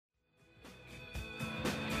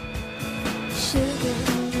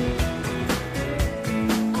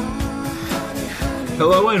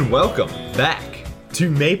Hello and welcome back to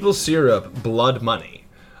Maple Syrup Blood Money.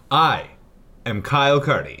 I am Kyle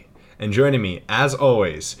Carty, and joining me, as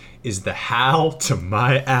always, is the Hal to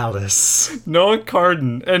my Alice, Noah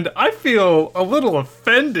Carden, and I feel a little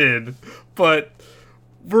offended, but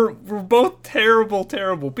we're both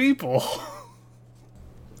terrible people.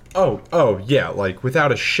 Oh, yeah, like,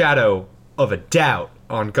 without a shadow of a doubt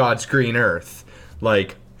on God's green earth,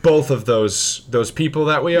 like, both of those people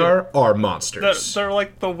that we are monsters. They're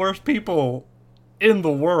like the worst people in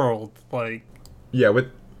the world, like... Yeah,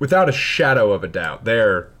 without a shadow of a doubt,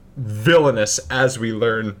 they're villainous as we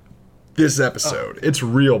learn this episode. It's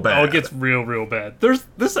real bad. Oh, it gets real bad.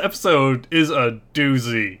 This episode is a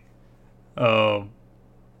doozy. Like,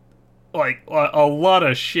 a lot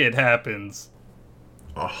of shit happens.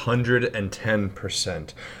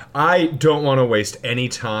 110%. I don't want to waste any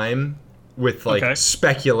time with, like,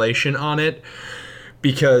 speculation on it,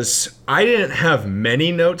 because I didn't have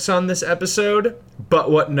many notes on this episode,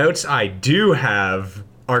 but what notes I do have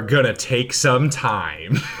are gonna take some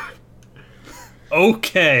time.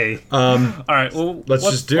 Okay. All right, well, let's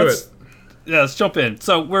just do it. Yeah, let's jump in.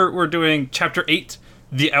 So we're doing Chapter 8,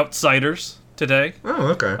 The Outsiders, today.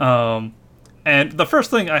 Oh, okay. And the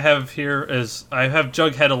first thing I have here is I have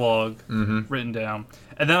Jughead-a-log written down.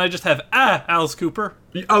 And then I just have, Alice Cooper.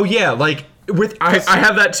 Oh, yeah, like, I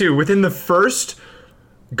have that too. Within the first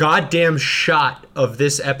goddamn shot of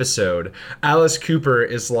this episode, Alice Cooper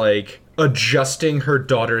is, like, adjusting her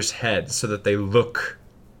daughter's head so that they look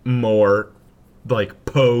more, like,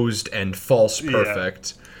 posed and false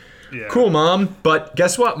perfect. Yeah. Cool, Mom. But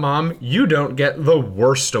guess what, Mom? You don't get the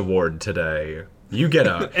worst award today. You get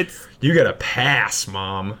a pass,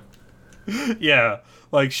 Mom. Yeah.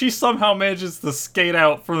 Like, she somehow manages to skate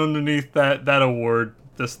out from underneath that award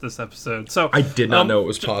this episode. So I did not know it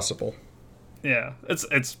was possible. Yeah,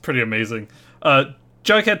 it's pretty amazing.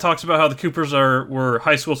 Jughead talks about how the Coopers were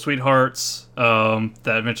high school sweethearts that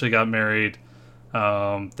eventually got married.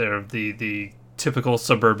 They're the typical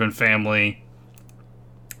suburban family.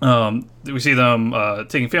 We see them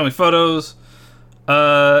taking family photos,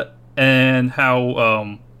 and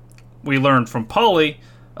how we learned from Polly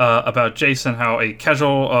about Jason how a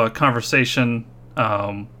casual conversation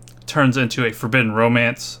turns into a forbidden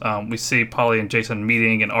romance. We see Polly and Jason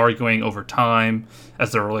meeting and arguing over time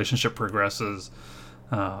as their relationship progresses,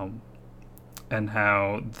 and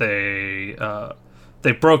how they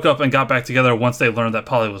broke up and got back together once they learned that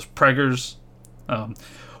Polly was preggers.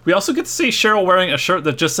 We also get to see Cheryl wearing a shirt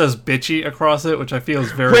that just says bitchy across it, which I feel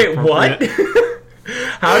is very What?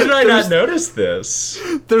 How did I not notice this?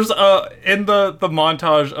 There's in the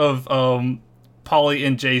montage of Polly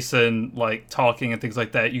and Jason, like, talking and things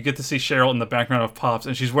like that, you get to see Cheryl in the background of Pops,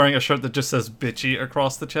 and she's wearing a shirt that just says bitchy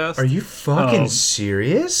across the chest. Are you fucking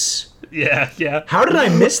serious? Yeah. How did I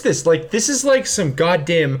miss this? Like, this is like some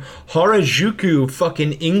goddamn Harajuku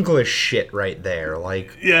fucking English shit right there.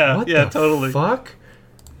 Like, what the totally. Fuck?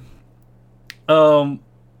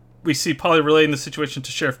 We see Polly relating the situation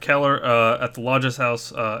to Sheriff Keller at the Lodge's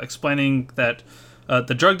house, explaining that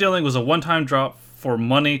the drug dealing was a one-time drop for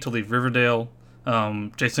money to leave Riverdale.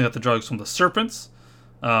 Jason got the drugs from the Serpents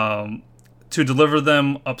to deliver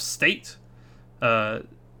them upstate, and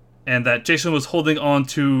that Jason was holding on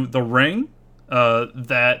to the ring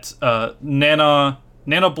that Nana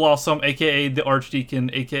Blossom, a.k.a. the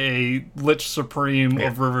Archdeacon, a.k.a. Lich Supreme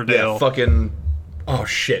of Riverdale. Yeah, fucking... Oh,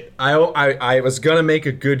 shit. I was gonna make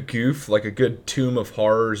a good goof, like a good Tomb of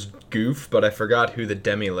Horrors goof, but I forgot who the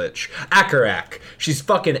Demi-Lich... Akarak! She's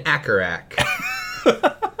fucking Akarak.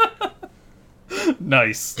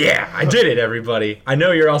 Nice. Yeah, I did it, everybody. I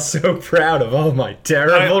know you're all so proud of all my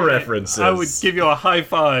terrible references. I would give you a high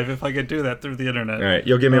five if I could do that through the internet. All right,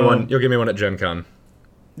 you'll give me one. You'll give me one at Gen Con.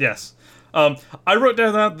 Yes. I wrote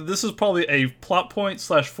down that this is probably a plot point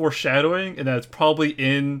 / foreshadowing, and that it's probably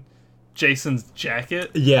in Jason's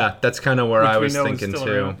jacket. Yeah, that's kind of where I was thinking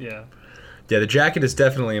too. Yeah, the jacket is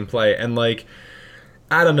definitely in play, and like,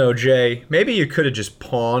 I don't know, Jay. Maybe you could have just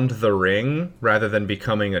pawned the ring rather than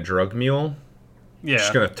becoming a drug mule. Yeah,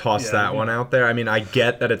 just gonna toss that one out there. I mean, I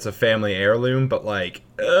get that it's a family heirloom, but like,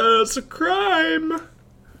 it's a crime.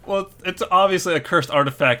 Well, it's obviously a cursed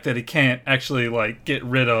artifact that he can't actually, like, get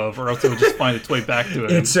rid of, or else it would just find its way back to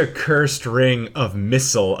him. It's a cursed ring of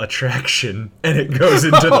missile attraction, and it goes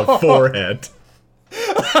into the forehead.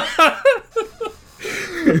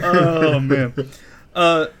 Oh, man.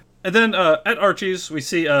 And then at Archie's, we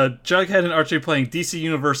see Jughead and Archie playing DC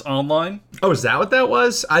Universe Online. Oh, is that what that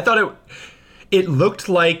was? I thought it looked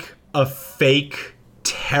like a fake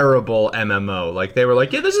terrible MMO. Like, they were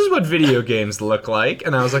like, yeah, this is what video games look like.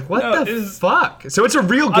 And I was like, what the fuck? So it's a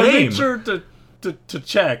real game. I made sure to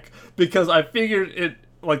check, because I figured it,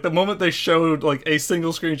 like, the moment they showed, like, a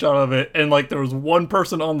single screenshot of it, and, like, there was one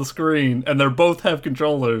person on the screen, and they both have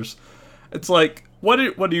controllers, it's like, what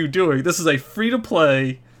are you doing? This is a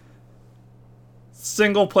free-to-play,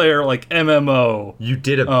 single-player, like, MMO. You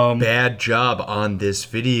did a bad job on this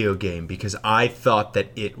video game, because I thought that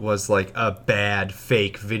it was, like, a bad,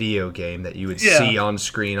 fake video game that you would see on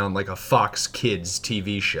screen on, like, a Fox Kids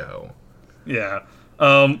TV show. Yeah.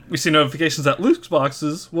 We see notifications that loot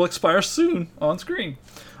boxes will expire soon on screen.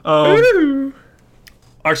 Archie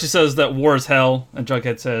says that war is hell, and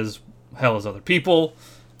Jughead says hell is other people,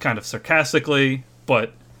 kind of sarcastically,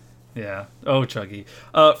 but yeah. Oh, Chuggy.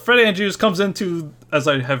 Fred Andrews comes into, as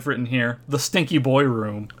I have written here, the stinky boy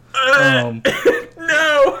room. No,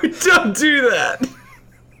 don't do that.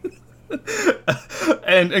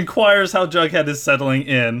 And inquires how Jughead is settling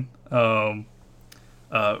in.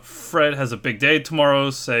 Fred has a big day tomorrow,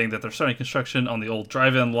 saying that they're starting construction on the old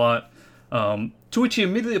drive-in lot. To which he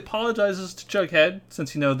immediately apologizes to Jughead,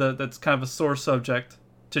 since you know that that's kind of a sore subject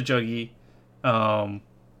to Juggy.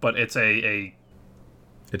 But it's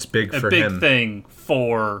it's big for big him. Thing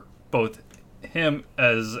for both him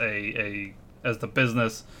as as the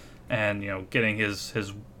business, and getting his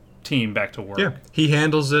team back to work. Yeah, he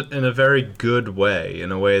handles it in a very good way,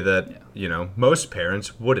 in a way that most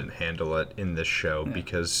parents wouldn't handle it in this show,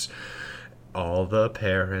 because all the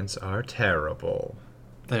parents are terrible.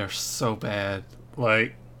 They're so bad.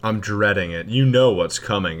 Like, I'm dreading it. You know what's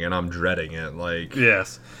coming, and I'm dreading it. Like,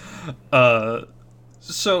 yes.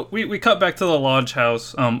 So we cut back to the Lodge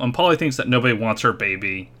house. Polly thinks that nobody wants her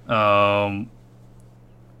baby. Like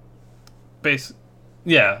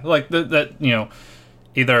that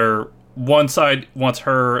either one side wants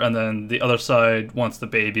her and then the other side wants the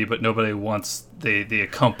baby, but nobody wants the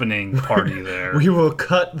accompanying party there. We will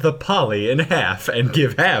cut the Polly in half and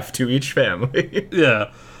give half to each family.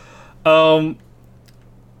 Yeah.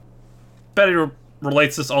 Betty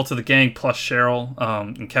relates this all to the gang plus Cheryl,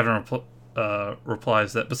 and Kevin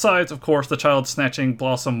replies that besides, of course, the child snatching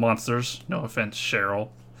Blossom monsters, no offense, Cheryl,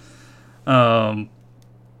 the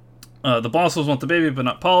Blossoms want the baby but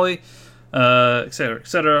not Polly, etc.,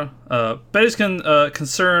 etc. Betty's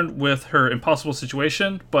concerned with her impossible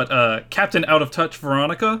situation, but Captain Out of Touch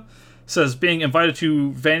Veronica says being invited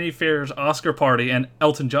to Vanity Fair's Oscar party and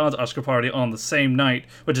Elton John's Oscar party on the same night,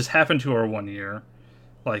 which has happened to her 1 year,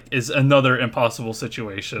 is another impossible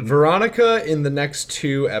situation. Veronica in the next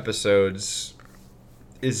 2 episodes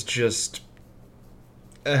is just...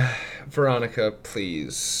 Veronica,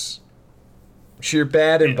 please. You're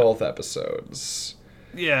bad in both episodes.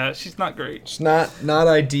 Yeah, she's not great. It's not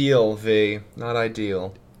ideal, V. Not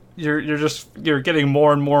ideal. You're getting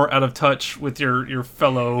more and more out of touch with your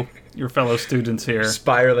fellow students here.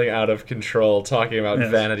 Spiraling out of control, talking about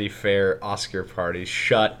Vanity Fair Oscar parties.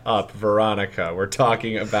 Shut up, Veronica. We're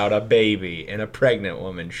talking about a baby and a pregnant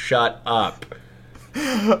woman. Shut up.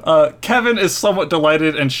 Kevin is somewhat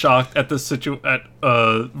delighted and shocked at this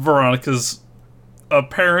Veronica's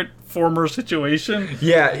apparent former situation.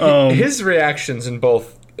 Yeah, his reactions in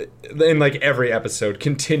every episode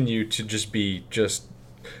continue to just be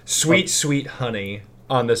sweet honey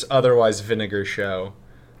on this otherwise vinegar show.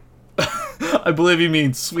 I believe he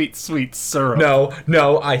means sweet syrup.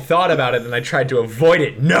 No, I thought about it and I tried to avoid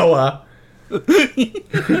it, Noah.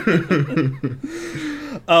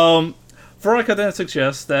 Veronica then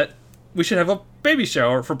suggests that we should have a baby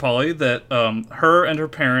shower for Polly, that her and her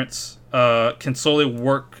parents can slowly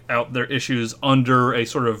work out their issues under a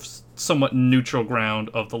sort of somewhat neutral ground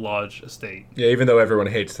of the Lodge estate. Yeah, even though everyone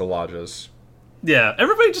hates the Lodges. Yeah,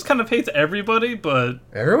 everybody just kind of hates everybody, but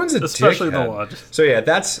everyone's especially dickhead. The Lodges. So yeah,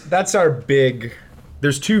 that's our big...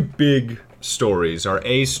 There's 2 big stories. Our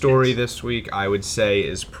A story this week, I would say,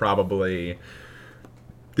 is probably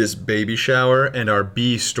this baby shower, and our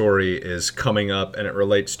B story is coming up, and it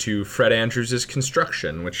relates to Fred Andrews'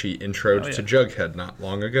 construction, which he introed to Jughead not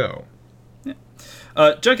long ago. Yeah.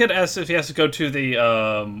 Jughead asks if he has to go to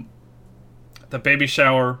the baby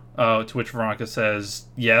shower, to which Veronica says,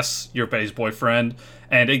 yes, you're Betty's boyfriend,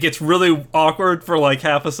 and it gets really awkward for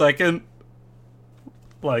half a second.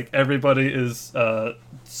 Everybody is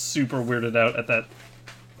super weirded out at that.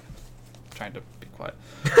 I'm trying to be quiet.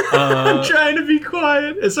 I'm trying to be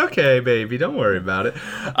quiet. It's okay, baby. Don't worry about it.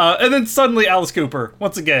 And then suddenly Alice Cooper,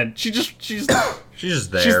 once again, she's just there. She's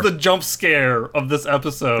the jump scare of this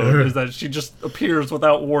episode, is that she just appears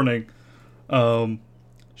without warning.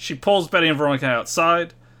 She pulls Betty and Veronica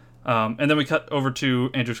outside. And then we cut over to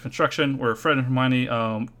Andrew's construction, where Fred and Hermione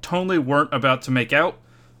totally weren't about to make out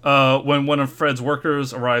when one of Fred's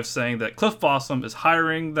workers arrives saying that Cliff Blossom is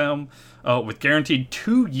hiring them with guaranteed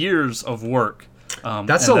 2 years of work.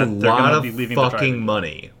 That's a lot of fucking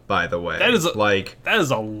money, by the way. That is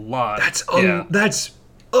a lot. That's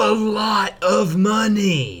a lot of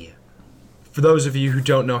money. For those of you who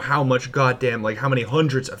don't know how much how many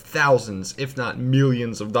hundreds of thousands, if not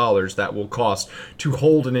millions of dollars that will cost to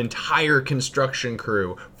hold an entire construction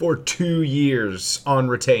crew for 2 years on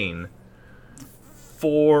retain.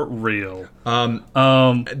 For real.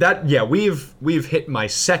 We've hit my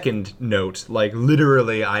second note. Like,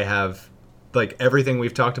 literally, I have everything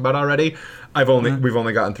we've talked about already. We've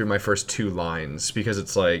only gotten through my first 2 lines because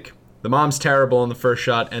it's like the mom's terrible in the first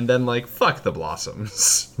shot, and then fuck the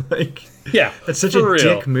Blossoms. Yeah, that's such a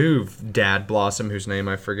dick move. Dad Blossom, whose name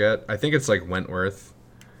I forget. I think it's Wentworth.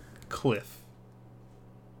 Cliff.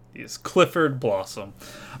 He is Clifford Blossom.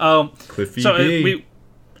 Cliffy B.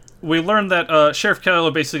 We learned that Sheriff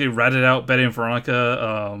Keller basically ratted out Betty and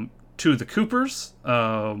Veronica to the Coopers,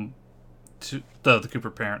 to the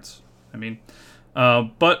Cooper parents.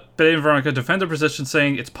 But Betty and Veronica defend their position,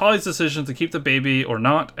 saying it's Polly's decision to keep the baby or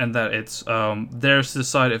not, and that it's theirs to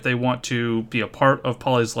decide if they want to be a part of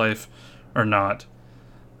Polly's life or not.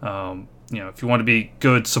 If you want to be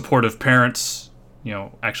good, supportive parents,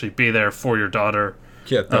 actually be there for your daughter.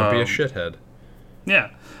 Yeah, don't be a shithead.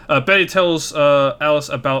 Yeah. Betty tells Alice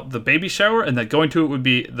about the baby shower and that going to it would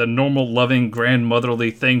be the normal, loving,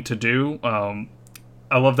 grandmotherly thing to do.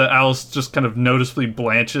 I love that Alice just kind of noticeably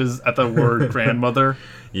blanches at the word grandmother.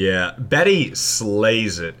 Yeah, Betty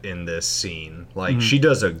slays it in this scene. She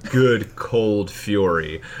does a good cold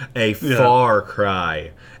fury. A far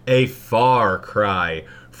cry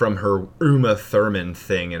from her Uma Thurman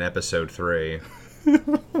thing in episode 3.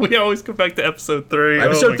 We always come back to episode 3.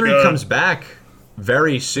 Episode 3 comes back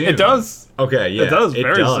very soon. It does. Okay, yeah. It does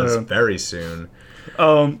very soon.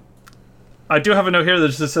 I do have a note here that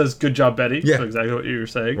just says, good job, Betty. Yeah. So exactly what you were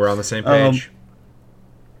saying. We're on the same page.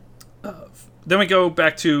 Then we go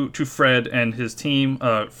back to Fred and his team.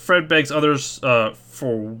 Fred begs others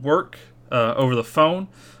for work over the phone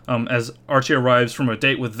as Archie arrives from a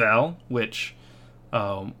date with Val, which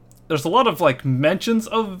there's a lot of mentions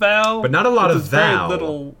of Val. But not a lot of Val. Very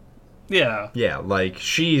little, yeah. Yeah,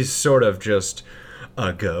 she's sort of just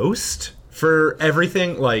a ghost for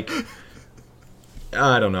everything.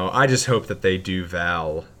 I don't know. I just hope that they do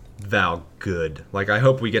Val good. I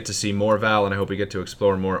hope we get to see more Val, and I hope we get to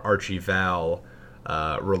explore more Archie-Val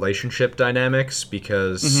relationship dynamics,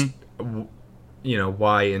 because,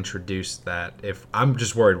 why introduce that if... I'm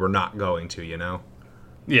just worried we're not going to,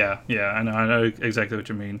 Yeah, I know exactly what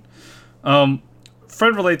you mean.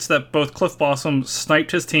 Fred relates that both Cliff Blossom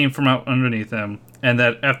sniped his team from out underneath him, and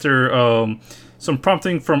that after some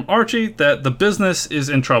prompting from Archie, that the business is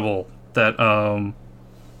in trouble. That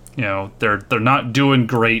they're not doing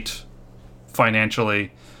great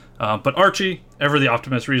financially, but Archie, ever the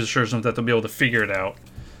optimist, reassures them that they'll be able to figure it out.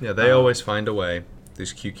 Yeah, they always find a way.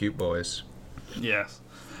 These cute boys. Yes.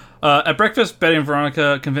 At breakfast, Betty and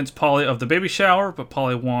Veronica convince Polly of the baby shower, but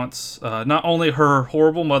Polly wants not only her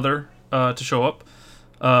horrible mother to show up,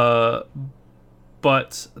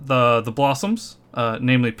 but the Blossoms,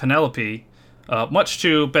 namely Penelope, much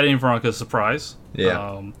to Betty and Veronica's surprise.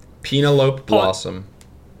 Yeah. Penelope Blossom.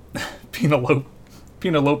 Penelope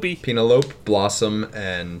Blossom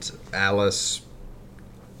and Alice,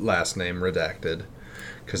 last name redacted,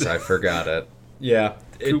 because I forgot it. Yeah.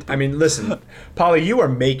 Listen, Polly, you are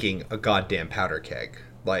making a goddamn powder keg.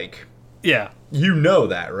 Yeah. You know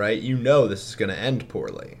that, right? You know this is going to end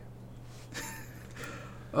poorly.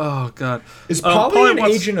 Oh, God. Is Polly an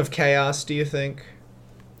agent of chaos, do you think?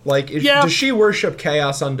 Does she worship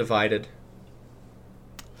chaos undivided?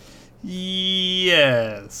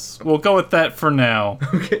 Yes. We'll go with that for now.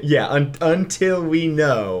 Okay, yeah, until we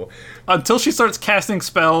know. Until she starts casting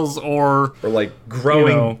spells or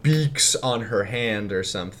growing beaks on her hand or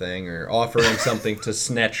something, or offering something to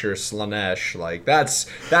Snetch or Slanesh.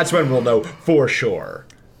 That's when we'll know for sure.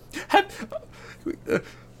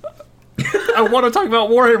 I want to talk about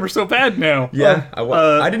Warhammer so bad now. Yeah,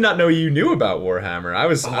 I did not know you knew about Warhammer. I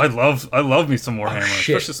love me some Warhammer,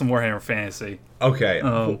 especially some Warhammer Fantasy. Okay,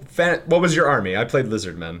 what was your army? I played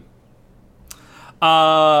Lizardmen.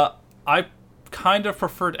 I kind of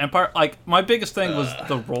preferred Empire. My biggest thing was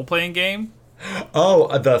the role-playing game.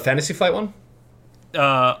 Oh, the Fantasy Flight one?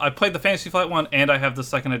 I played the Fantasy Flight one, and I have the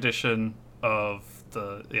second edition of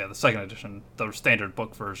the second edition, the standard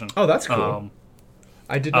book version. Oh, that's cool.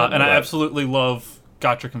 I did not know and that. I absolutely love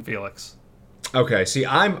Gotrek and Felix. Okay, see,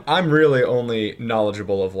 I'm really only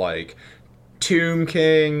knowledgeable of like Tomb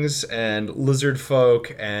Kings and Lizard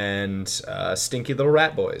Folk and Stinky Little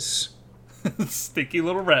Rat Boys. Stinky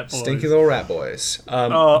little rat boys. Stinky Little Rat Boys.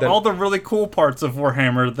 All the really cool parts of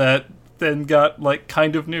Warhammer that then got like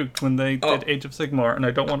kind of nuked when they did Age of Sigmar, and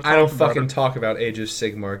I don't want to. I don't fucking talk about Age of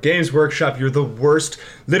Sigmar. Games Workshop, you're the worst.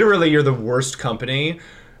 Literally, you're the worst company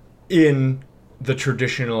in the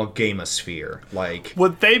traditional gamosphere. Like,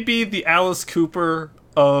 would they be the Alice Cooper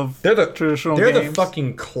of traditional games? They're the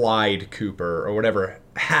fucking Clyde Cooper or whatever,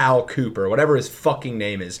 Hal Cooper, whatever his fucking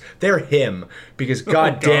name is. They're him because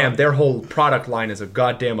goddamn, their whole product line is a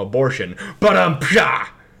goddamn abortion. But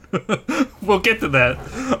we'll get to that.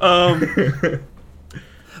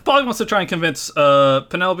 Polly wants to try and convince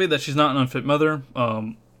Penelope that she's not an unfit mother.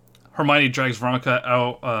 Hermione drags Veronica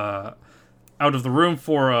out of the room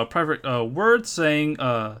for a private word, saying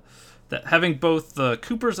that having both the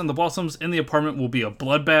Coopers and the Blossoms in the apartment will be a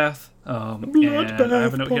bloodbath. And I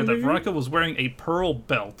have a note here that Veronica was wearing a pearl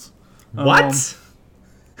belt. What?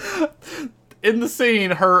 In the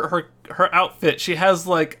scene, her outfit, she has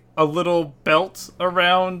like a little belt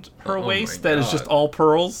around her waist that is just all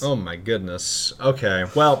pearls. Oh my goodness. Okay.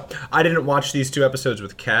 Well, I didn't watch these 2 episodes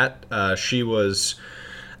with Kat. She was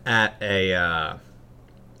at a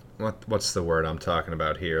what's the word I'm talking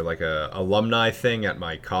about here? Like a alumni thing at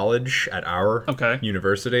my college, at our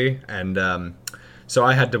university, and so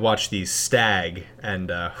I had to watch these stag,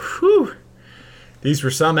 and whew, these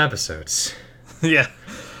were some episodes. Yeah.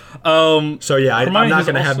 So yeah, I'm not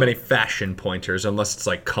going to have many fashion pointers unless it's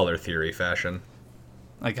like color theory fashion.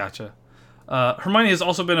 I gotcha. Hermione has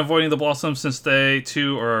also been avoiding the Blossoms since they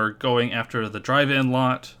too are going after the drive-in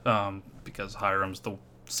lot because Hiram's the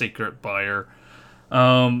secret buyer.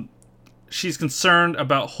 She's concerned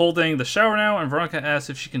about holding the shower now, and Veronica asks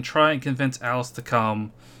if she can try and convince Alice to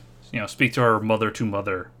come, speak to her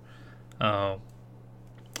mother.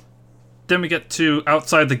 Then we get to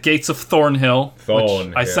outside the gates of Thornhill.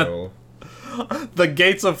 The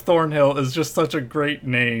Gates of Thornhill is just such a great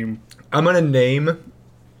name. I'm going to name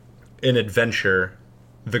an adventure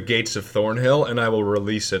The Gates of Thornhill, and I will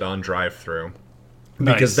release it on drive-thru.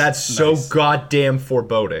 Because that's so goddamn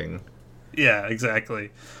foreboding. Yeah,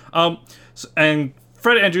 exactly. And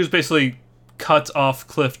Fred Andrews basically cuts off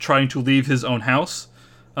Cliff trying to leave his own house.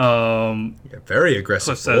 Very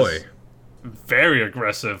aggressive boy. Very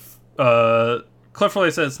aggressive. Cliff Relay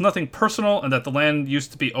says nothing personal and that the land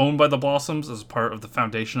used to be owned by the Blossoms as part of the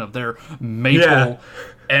foundation of their Maple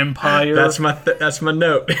Empire. That's my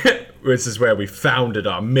note. This is where we founded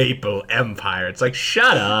our Maple Empire. It's like,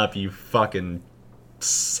 shut up, you fucking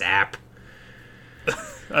sap.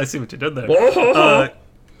 I see what you did there.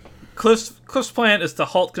 Cliff's plan is to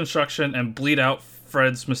halt construction and bleed out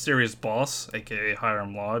Fred's mysterious boss, aka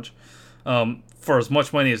Hiram Lodge, for as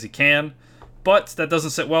much money as he can. But that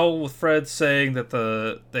doesn't sit well with Fred, saying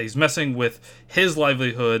that he's messing with his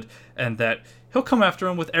livelihood and that he'll come after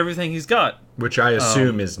him with everything he's got. Which I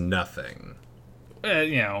assume is nothing.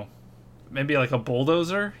 Maybe like a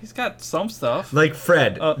bulldozer. He's got some stuff. Like,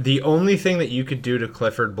 Fred, the only thing that you could do to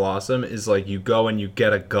Clifford Blossom is, like, you go and you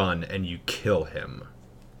get a gun and you kill him.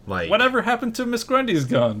 Like, whatever happened to Miss Grundy's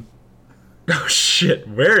gun? Oh, shit.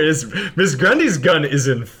 Where is... Miss Grundy's gun is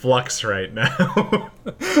in flux right now.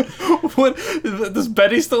 What? Does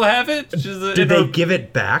Betty still have it? Did they give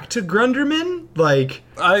it back to Grunderman? Like...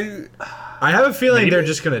 I have a feeling they're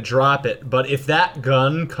just going to drop it, but if that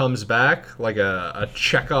gun comes back, like a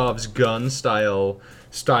Chekhov's gun style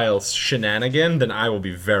shenanigan, then I will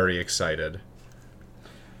be very excited.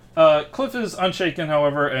 Cliff is unshaken,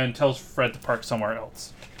 however, and tells Fred to park somewhere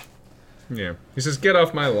else. Yeah. He says, get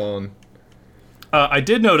off my lawn. I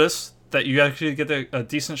did notice that you actually get a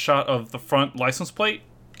decent shot of the front license plate.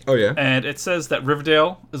 Oh, yeah? And it says that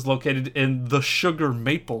Riverdale is located in the Sugar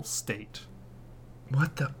Maple State.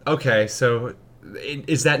 What the... Okay, so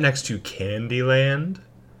is that next to Candyland?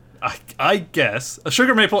 I guess. A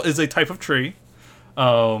sugar maple is a type of tree.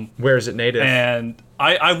 Where is it native? And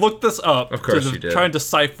I looked this up of course you did. Try and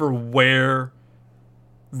decipher where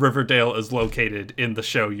Riverdale is located in the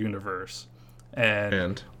show universe.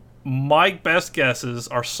 And my best guesses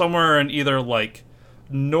are somewhere in either, like,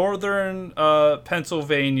 northern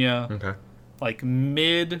Pennsylvania, like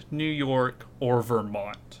mid-New York, or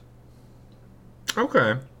Vermont.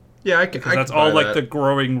 Okay. Yeah, I can. That's all like the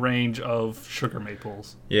growing range of sugar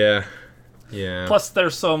maples. Yeah. Plus,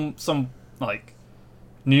 there's some like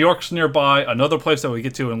New York's nearby. Another place that we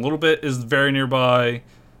get to in a little bit is very nearby.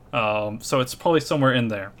 So it's probably somewhere in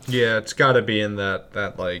there. Yeah, it's got to be in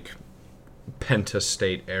that like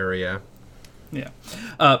Pentastate area. Yeah.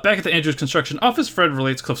 Back at the Andrews construction office, Fred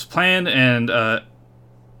relates Cliff's plan, and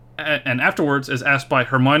afterwards is asked by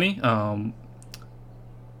Hermione.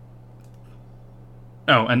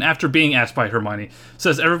 And after being asked by Hermione,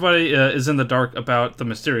 says everybody is in the dark about the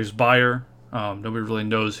mysterious buyer. Nobody really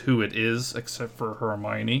knows who it is except for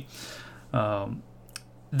Hermione.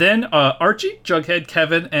 Then Archie, Jughead,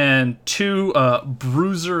 Kevin, and two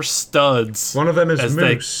bruiser studs. One of them is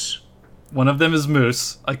Moose. One of them is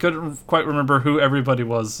Moose. I couldn't quite remember who everybody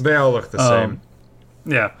was. They all look the same.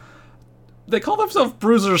 Yeah. They call themselves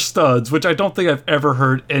bruiser studs, which I don't think I've ever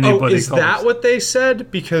heard anybody call. Is that what they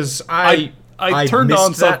said? Because I turned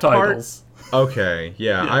on subtitles. Okay,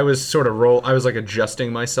 yeah. I was sort of I was like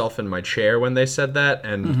adjusting myself in my chair when they said that,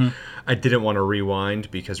 and I didn't want to rewind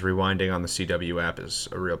because rewinding on the CW app is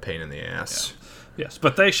a real pain in the ass. Yeah. Yes,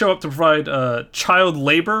 but they show up to provide child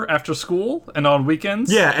labor after school and on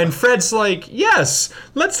weekends. Yeah, and Fred's like, yes,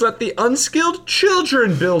 let's let the unskilled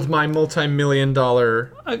children build my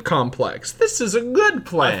multi-million-dollar complex. This is a good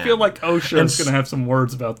plan. I feel like OSHA's going to have some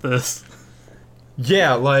words about this.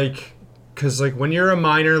 Yeah, because when you're a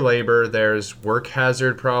minor labor, there's work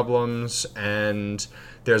hazard problems, and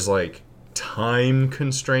there's, time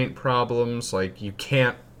constraint problems. You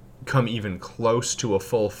can't come even close to a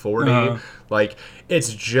full 40.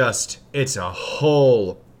 It's a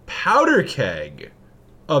whole powder keg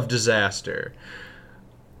of disaster.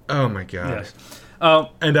 Oh my god. Yes.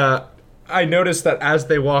 And I noticed that as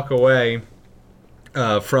they walk away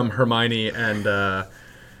from Hermione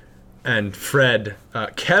and Fred,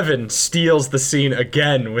 Kevin steals the scene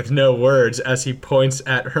again with no words as he points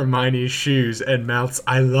at Hermione's shoes and mouths,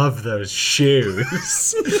 "I love those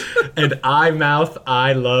shoes." And I mouth,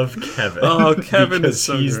 "I love Kevin." Oh, Kevin is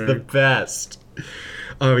so he's great. the best.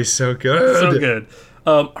 Oh, he's so good. So good.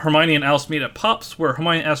 Hermione and Alice meet at Pops, where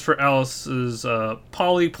Hermione asks for Alice's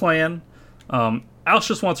poly plan. Alice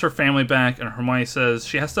just wants her family back, and Hermione says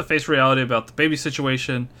she has to face reality about the baby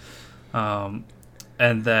situation, and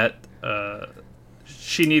that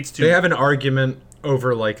she needs to... They have an argument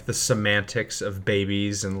over, the semantics of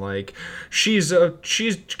babies, and, she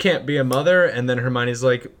can't be a mother, and then Hermione's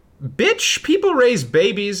like, bitch, people raise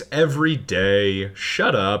babies every day.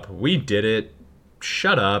 Shut up. We did it.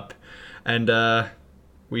 Shut up. And,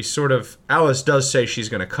 Alice does say she's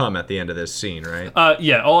going to come at the end of this scene, right?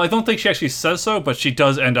 Yeah. Well, I don't think she actually says so, but she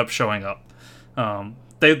does end up showing up.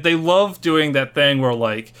 They love doing that thing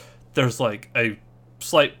where, there's, a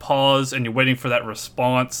slight pause and you're waiting for that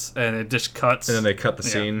response and it just cuts. And then they cut the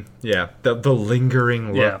scene. Yeah. The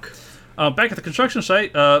lingering look. Yeah. Back at the construction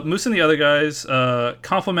site, Moose and the other guys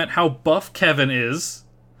compliment how buff Kevin is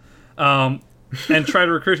and try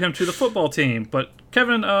to recruit him to the football team. But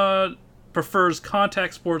Kevin prefers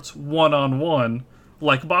contact sports one-on-one,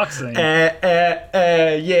 like boxing.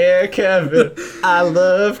 Yeah, Kevin. I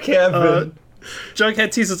love Kevin.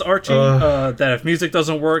 Jughead teases Archie that if music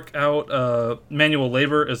doesn't work out, manual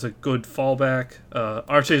labor is a good fallback.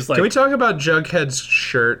 Archie's like... Can we talk about Jughead's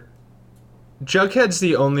shirt? Jughead's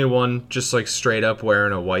the only one just, straight up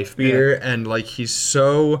wearing a wife beater, and, he's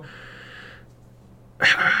so...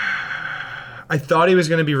 I thought he was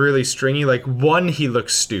going to be really stringy. One, he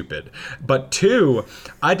looks stupid. But two,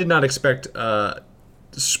 I did not expect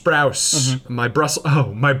Sprouse, my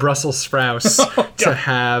Brussels Sprouse, to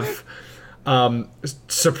have...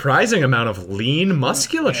 surprising amount of lean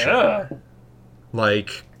musculature. Yeah.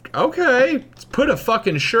 Okay, put a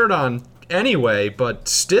fucking shirt on anyway, but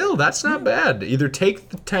still, that's not bad. Either take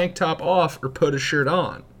the tank top off or put a shirt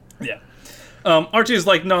on. Yeah. Archie's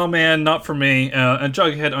like, no, man, not for me. And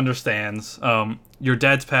Jughead understands. Your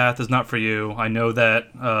dad's path is not for you. I know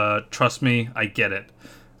that. Trust me, I get it.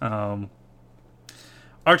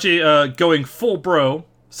 Archie, going full bro,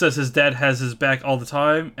 says his dad has his back all the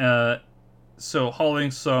time. So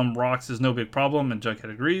hauling some rocks is no big problem, and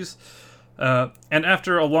Jughead agrees. And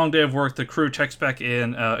after a long day of work, the crew checks back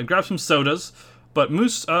in and grabs some sodas, but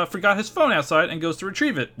Moose forgot his phone outside and goes to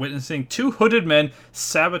retrieve it, witnessing two hooded men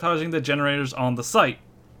sabotaging the generators on the site.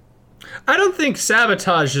 I don't think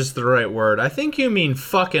sabotage is the right word. I think you mean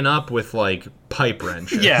fucking up with, pipe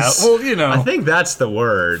wrenches. Yeah, well, I think that's the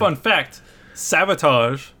word. Fun fact,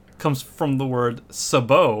 sabotage comes from the word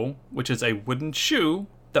sabot, which is a wooden shoe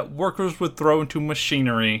that workers would throw into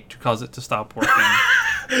machinery to cause it to stop working.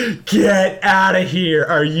 Get out of here.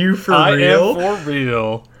 Are you for real? I am for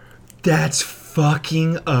real. That's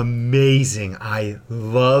fucking amazing. I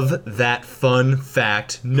love that fun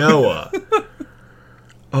fact, Noah.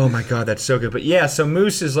 Oh my god, that's so good. But yeah, so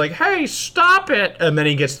Moose is like, hey, stop it. And then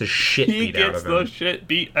he gets the shit beat out of him. He gets the shit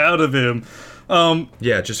beat out of him.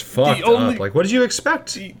 Yeah, just fucked only- up. Like, what did you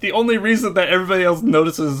expect? The only reason that everybody else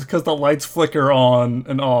notices is because the lights flicker on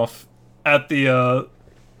and off at the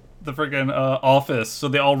freaking office, so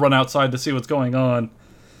they all run outside to see what's going on.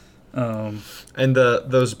 And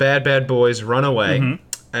those bad boys run away,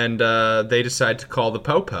 and they decide to call the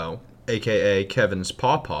Popo, a.k.a. Kevin's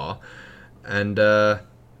pawpaw, and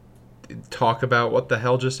talk about what the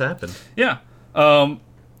hell just happened. Yeah.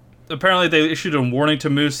 Apparently, they issued a warning to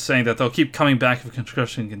Moose saying that they'll keep coming back if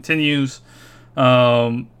construction continues.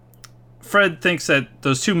 Fred thinks that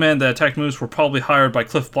those two men that attacked Moose were probably hired by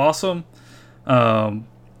Cliff Blossom.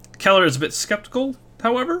 Keller is a bit skeptical,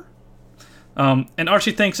 however. And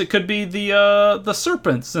Archie thinks it could be the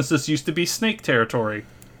Serpent, since this used to be snake territory.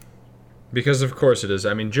 Because of course it is.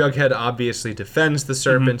 I mean, Jughead obviously defends the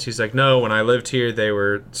Serpents. He's like, no, when I lived here, they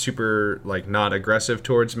were super, like, not aggressive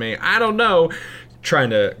towards me. I don't know.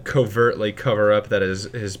 Trying to covertly cover up that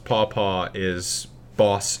his pawpaw is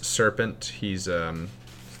Boss Serpent. He's the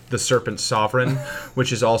Serpent Sovereign,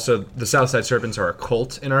 which is also... The Southside Serpents are a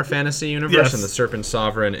cult in our fantasy universe, Yes. and the Serpent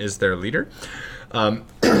Sovereign is their leader.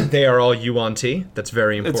 They are all UNT. That's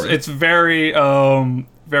very important. It's very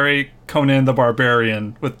very Conan the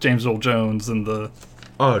Barbarian with James Earl Jones and the...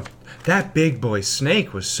 Oh, that big boy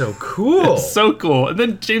snake was so cool. It's so cool. And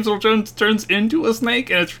then James Earl Jones turns into a snake,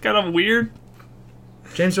 and it's kind of weird.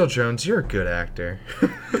 James Earl Jones, you're a good actor.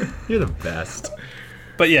 You're the best.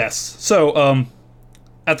 But yes, so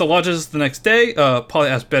at the lodges the next day, Polly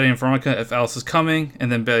asks Betty and Veronica if Alice is coming, and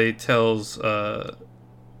then Betty tells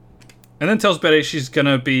Betty she's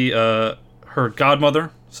gonna be her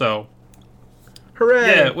godmother. So Hooray!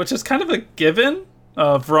 yeah, which is kind of a given.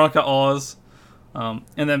 Veronica Oz, and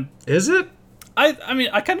then Is it? I mean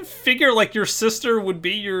I kind of figure like your sister would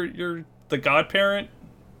be your the godparent.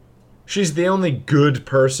 She's the only good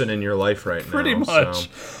person in your life right now. Pretty much.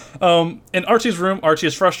 So. In Archie's room, Archie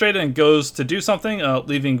is frustrated and goes to do something,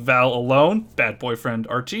 leaving Val alone. Bad boyfriend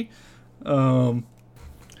Archie.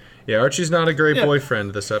 Yeah, Archie's not a great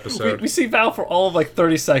boyfriend this We episode. see Val for all of like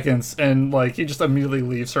 30 seconds, and like he just immediately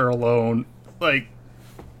leaves her alone. Like,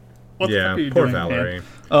 what the fuck are you poor doing, Valerie.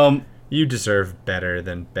 man? You deserve better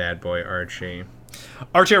than bad boy Archie.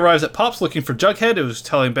 Archie arrives at Pop's looking for Jughead, who's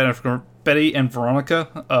telling Betty and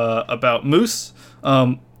Veronica about Moose.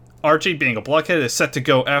 Archie, being a blockhead, is set to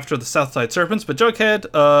go after the Southside Serpents, but Jughead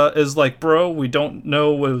is like, bro, we don't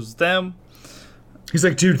know it was them. He's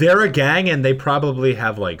like, dude, they're a gang and they probably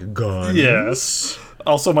have, like, guns. Yes.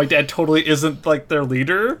 Also, my dad totally isn't like their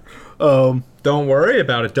leader. Don't worry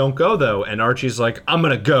about it. Don't go, though. And Archie's like, I'm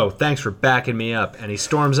gonna go. Thanks for backing me up. And he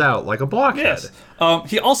storms out like a blockhead. Yes.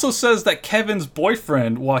 He also says that Kevin's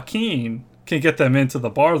boyfriend, Joaquin, can get them into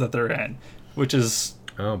the bar that they're in, which is,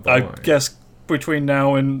 Oh, boy. I guess, between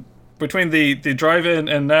the drive-in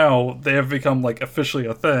and now, they have become like officially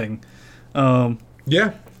a thing.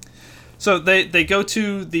 Yeah. So they go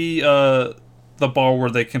to the bar where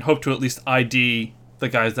they can hope to at least ID the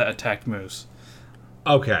guys that attacked Moose.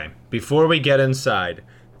 Okay. Before we get inside,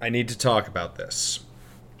 I need to talk about this.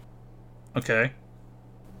 Okay.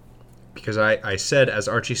 Because I said, as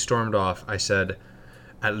Archie stormed off, I said,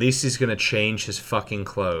 at least he's gonna change his fucking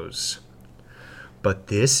clothes. But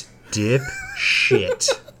this dip shit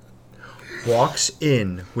walks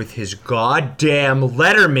in with his goddamn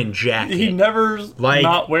Letterman jacket. He never Like-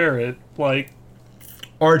 not wear it. Like,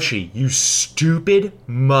 Archie, you stupid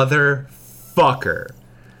motherfucker.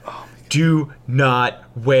 Do not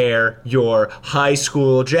wear your high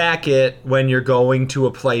school jacket when you're going to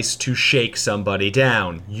a place to shake somebody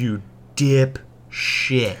down. You dip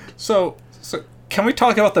shit. so can we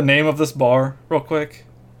talk about the name of this bar real quick?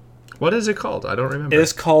 What is it called? I don't remember. It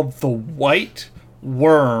is called the White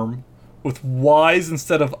Worm with Y's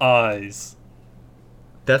instead of I's.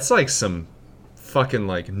 That's like some fucking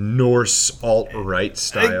like Norse alt-right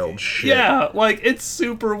styled shit. Yeah, like it's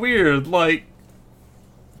super weird. Like,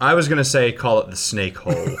 I was gonna say call it the snake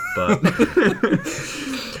hole,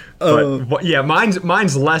 but yeah,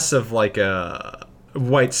 mine's less of like a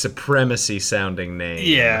white supremacy sounding name.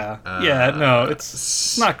 yeah, no,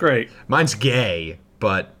 it's not great. Mine's gay,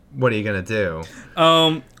 but what are you gonna do?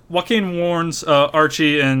 Joaquin warns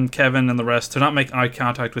Archie and Kevin and the rest to not make eye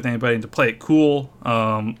contact with anybody and to play it cool.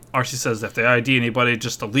 Archie says that if they ID anybody,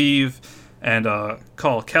 just to leave and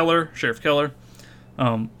call Sheriff Keller.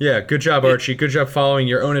 Yeah, good job, Archie. Good job following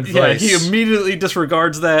your own Yeah, advice. he immediately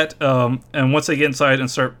disregards that. And once they get inside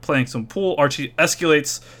and start playing some pool, Archie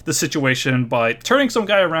escalates the situation by turning some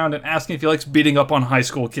guy around and asking if he likes beating up on high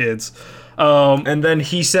school kids. And then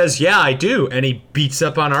he says, yeah, I do. And he beats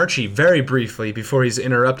up on Archie very briefly before he's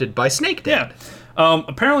interrupted by Snake Dad. Yeah.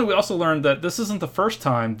 Apparently, we also learned that this isn't the first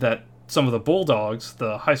time that some of the Bulldogs,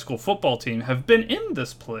 the high school football team, have been in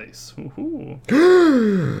this place.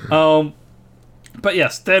 But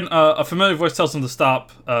yes, then a familiar voice tells him to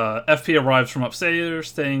stop. FP arrives from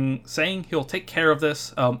upstairs, saying he'll take care of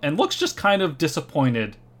this, and looks just kind of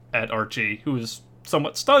disappointed at Archie, who is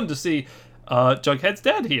somewhat stunned to see Jughead's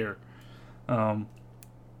dad here.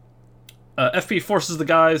 FP forces the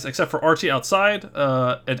guys, except for Archie, outside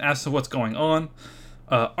and asks him what's going on.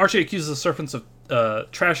 Archie accuses the Serpents of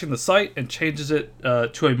trashing the site and changes it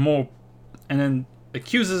to a more, and then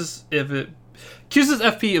accuses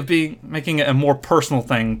FP of making it a more personal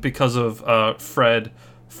thing because of Fred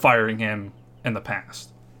firing him in the past.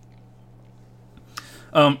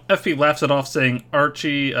 FP laughs it off, saying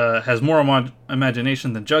Archie has more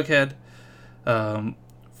imagination than Jughead.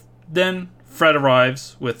 Then Fred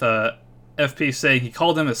arrives with FP saying he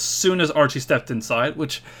called him as soon as Archie stepped inside,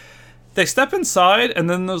 which they step inside and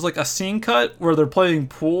then there's like a scene cut where they're playing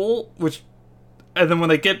pool, and then when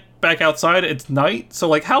they get back outside it's night. So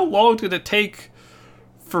like, how long did it take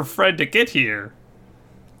for Fred to get here?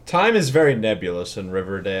 Time is very nebulous in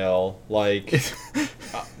Riverdale. Like,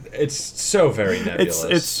 it's so very nebulous.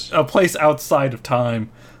 It's a place outside of time.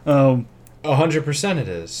 100% it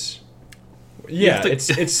is. Yeah,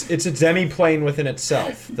 it's a demi-plane within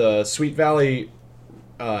itself. The Sweet Valley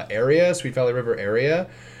area, Sweet Valley River area,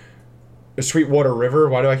 Sweetwater River.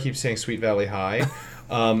 Why do I keep saying Sweet Valley High?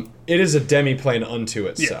 It is a demi-plane unto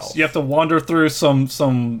itself. Yes, you have to wander through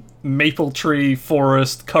some maple tree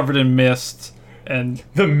forest covered in mist. And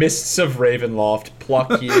the mists of Ravenloft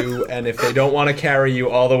pluck you, and if they don't want to carry you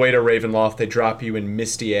all the way to Ravenloft, they drop you in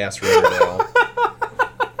misty-ass Riverdale.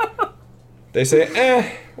 They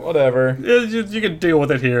say, whatever. You can deal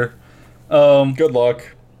with it here. Good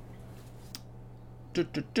luck.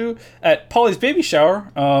 At Polly's baby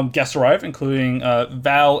shower, guests arrive, including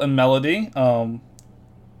Val and Melody,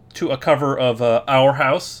 to a cover of Our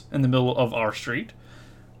House in the middle of our street.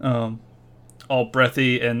 All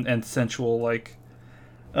breathy and sensual, like.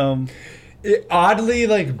 Oddly,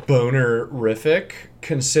 like, boner-rific,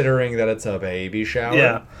 considering that it's a baby shower.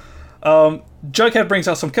 Yeah. Jughead brings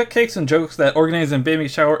out some cupcakes and jokes that organizing a baby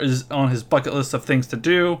shower is on his bucket list of things to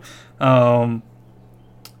do. Then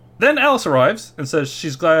Alice arrives and says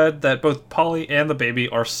she's glad that both Polly and the baby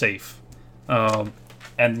are safe. And,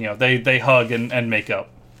 they hug and make up.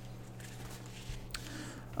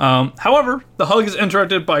 However, the hug is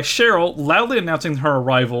interrupted by Cheryl loudly announcing her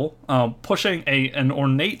arrival, pushing an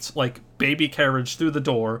ornate, like, baby carriage through the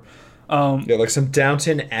door. Like some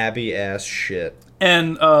Downton Abbey ass shit.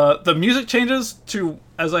 And the music changes to,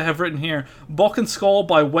 as I have written here, Bulk and Skull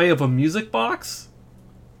by way of a music box.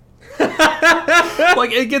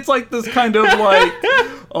 Like, it gets like this kind of like,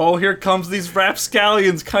 oh, here comes these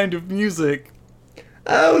rapscallions kind of music.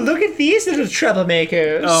 Oh, look at these little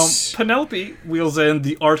troublemakers. Penelope wheels in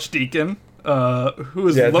the Archdeacon, who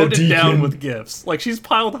is loaded down with gifts. Like, she's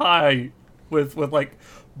piled high with like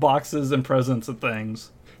boxes and presents and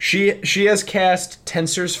things. She has cast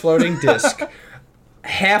Tensor's floating disc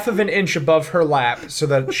half of an inch above her lap so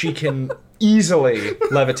that she can easily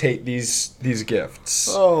levitate these gifts.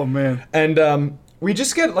 Oh, man. And we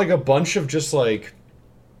just get like a bunch of just like...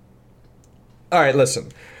 Alright, listen.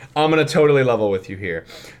 I'm going to totally level with you here.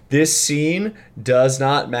 This scene does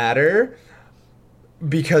not matter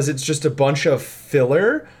because it's just a bunch of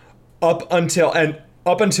filler up until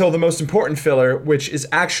the most important filler, which is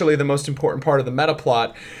actually the most important part of the meta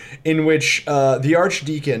plot, in which the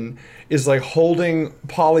Archdeacon is like holding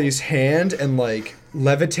Polly's hand and like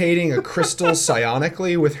levitating a crystal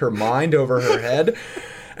psionically with her mind over her head.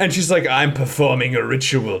 And she's like, I'm performing a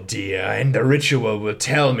ritual, dear, and the ritual will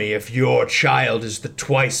tell me if your child is the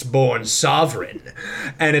twice-born sovereign.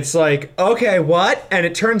 And it's like, okay, what? And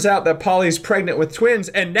it turns out that Polly's pregnant with twins,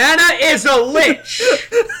 and Nana is a lich!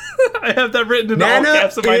 I have that written in all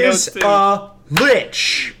caps in my notes, too. Nana is a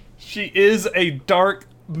lich! She is a dark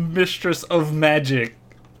mistress of magic.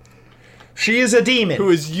 She is a demon. Who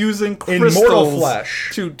is using crystals in mortal flesh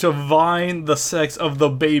to divine the sex of the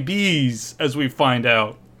babies, as we find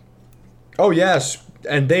out. Oh, yes.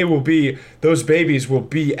 And those babies will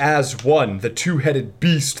be as one, the two-headed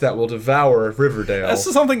beast that will devour Riverdale. This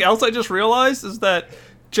is something else I just realized, is that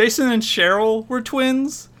Jason and Cheryl were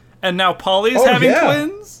twins, and now Polly's having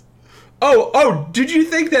twins? Oh, did you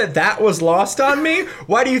think that was lost on me?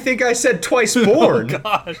 Why do you think I said twice born? Oh,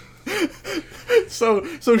 God. So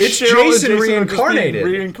it's Cheryl Jason and Jason reincarnated.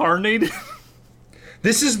 Reincarnated?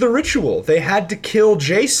 This is the ritual. They had to kill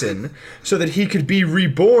Jason so that he could be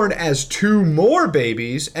reborn as two more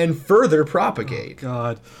babies and further propagate.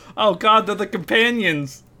 Oh, God, they're the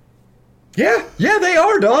companions. Yeah, they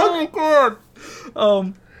are, dog. Oh,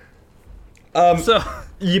 God. So,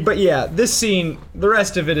 But yeah, this scene, the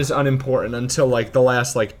rest of it is unimportant until like the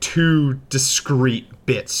last like 2 discrete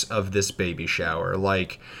bits of this baby shower.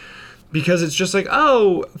 Like, because it's just like,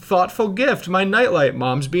 oh, thoughtful gift, my nightlight,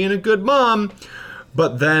 mom's being a good mom.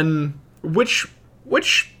 But then, which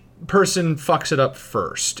person fucks it up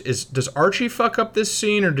first? Does Archie fuck up this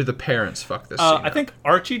scene, or do the parents fuck this scene I think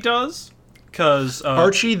Archie does, because...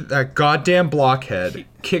 Archie, that goddamn blockhead,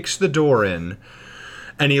 kicks the door in,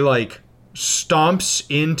 and he, like, stomps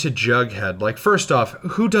into Jughead. Like, first off,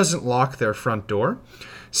 who doesn't lock their front door?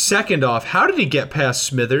 Second off, how did he get past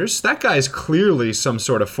Smithers? That guy's clearly some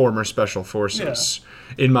sort of former Special Forces,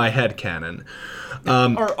 in my headcanon.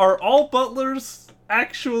 Are all butlers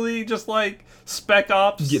actually just, like, spec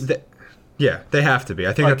ops? Yeah, they have to be.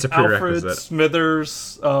 I think like that's a prerequisite. Alfred,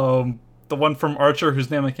 Smithers, the one from Archer, whose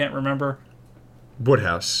name I can't remember.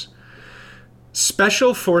 Woodhouse.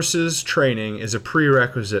 Special Forces training is a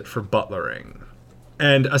prerequisite for butlering.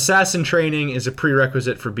 And assassin training is a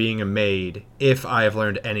prerequisite for being a maid, if I have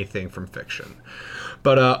learned anything from fiction.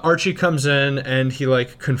 But Archie comes in and he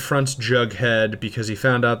like confronts Jughead because he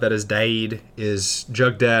found out that his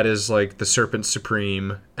Jugdad is like the Serpent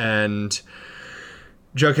Supreme, and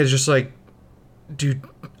Jughead's just like, dude,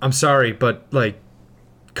 I'm sorry, but like,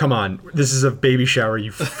 come on, this is a baby shower,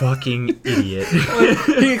 you fucking idiot.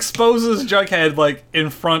 He exposes Jughead like in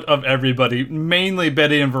front of everybody, mainly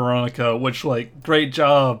Betty and Veronica, which like, great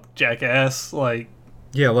job, jackass. Like,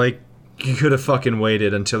 yeah, like, you could have fucking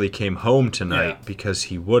waited until he came home tonight, Yeah. because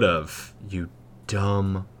he would have, you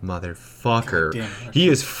dumb motherfucker. Goddamn. He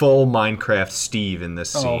is full Minecraft Steve in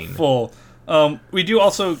this scene. full. We do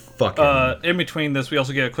also, Fucking. in between this, we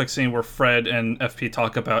also get a quick scene where Fred and FP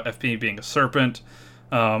talk about FP being a serpent,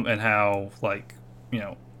 and how, like, you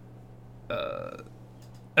know,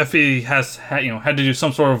 FP had to do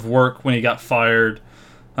some sort of work when he got fired.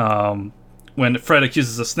 When Fred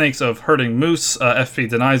accuses the snakes of hurting Moose, FP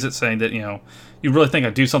denies it, saying that, you know, you really think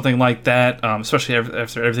I'd do something like that, especially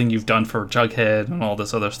after everything you've done for Jughead and all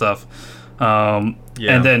this other stuff. Yeah.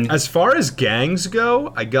 And then, as far as gangs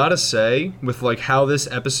go, I gotta say, with like how this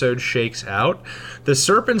episode shakes out, the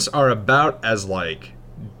Serpents are about as like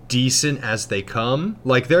decent as they come.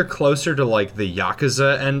 Like, they're closer to like the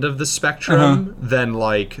Yakuza end of the spectrum than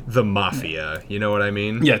like the Mafia. You know what I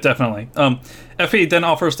mean? yeah, definitely. FP then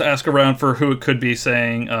offers to ask around for who it could be,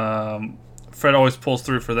 saying Fred always pulls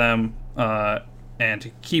through for them, and to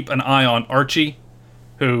keep an eye on Archie,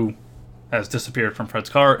 who has disappeared from Fred's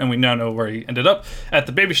car, and we now know where he ended up at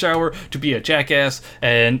the baby shower to be a jackass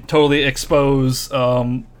and totally expose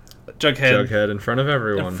Jughead in front of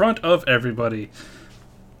everyone. in front of everybody.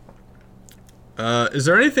 Is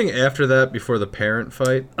there anything after that before the parent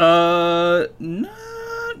fight? Not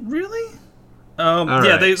really. Yeah,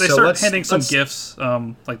 right, they so start let's- handing some let's- gifts,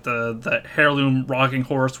 like the heirloom rocking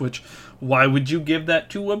horse, which, why would you give that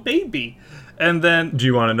to a baby? And then, Do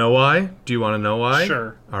you want to know why?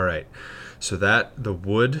 Sure. All right. So the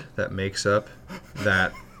wood that makes up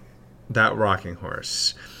that rocking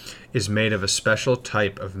horse is made of a special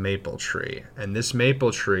type of maple tree, and this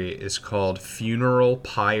maple tree is called funeral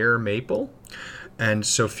pyre maple. And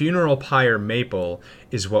so funeral pyre maple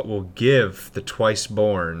is what will give the twice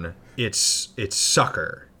born its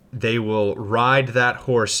succor. They will ride that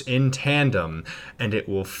horse in tandem, and it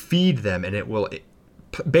will feed them, and it will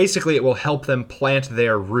help them plant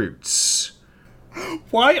their roots.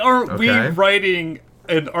 why aren't we Okay. writing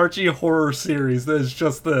an Archie horror series that is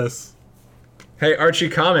just this? Hey, Archie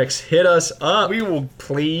Comics, hit us up. We will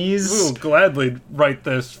please. gladly write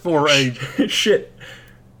this for a... Shit.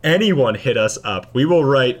 Anyone hit us up. We will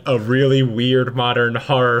write a really weird modern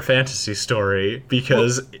horror fantasy story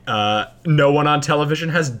because no one on television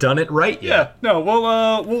has done it right yet. Yeah, no,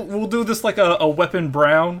 we'll do this like a Weapon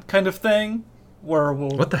Brown kind of thing, where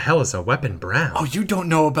we'll... What the hell is a Weapon Brown? Oh, you don't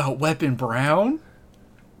know about Weapon Brown?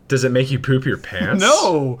 Does it make you poop your pants?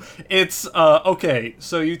 No! It's, okay,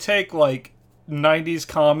 so you take, like, 90s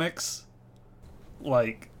comics,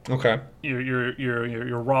 like... Okay. Your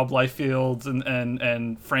Rob Liefelds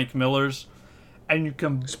and Frank Millers, and you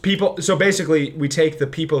can So basically, we take the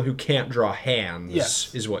people who can't draw hands,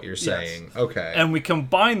 Yes. is what you're saying. Yes. Okay. and we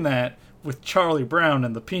combine that with Charlie Brown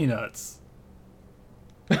and the Peanuts.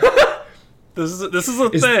 This is a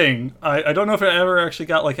thing. I don't know if it ever actually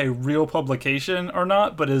got like a real publication or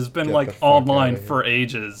not, but it's been Get like the fuck online outta here. for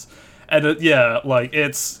ages, and like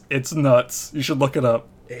it's nuts. You should look it up.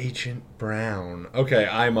 Agent Brown. Okay,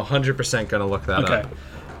 I'm 100% gonna look that Okay.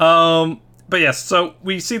 up. But yes, so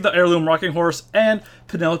we see the heirloom rocking horse, and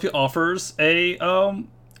Penelope offers a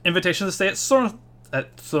invitation to stay at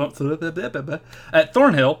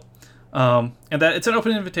Thornhill, And that it's an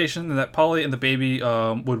open invitation, and that Polly and the baby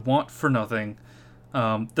would want for nothing.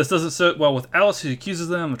 This doesn't sit well with Alice, who accuses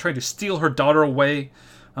them of trying to steal her daughter away.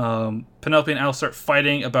 Penelope and Alice start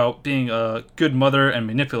fighting about being a good mother and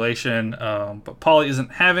manipulation, but Polly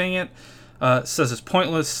isn't having it. Says it's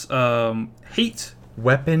pointless. Hate.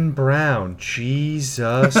 Weapon Brown.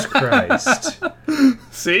 Jesus Christ.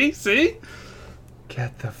 See?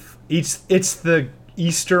 Get the... It's the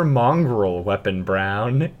Easter mongrel, Weapon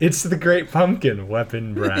Brown. It's the Great Pumpkin,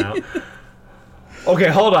 Weapon Brown. Okay,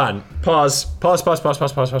 hold on. Pause.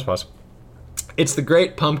 It's the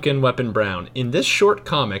Great Pumpkin, Weapon Brown. In this short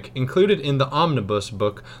comic, included in the omnibus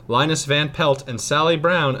book, Linus Van Pelt and Sally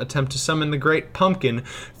Brown attempt to summon the Great Pumpkin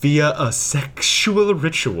via a sexual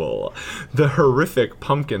ritual. The horrific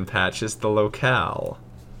pumpkin patch is the locale.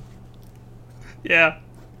 Yeah.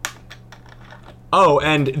 Oh,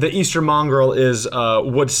 and the Easter mongrel is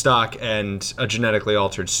Woodstock and a genetically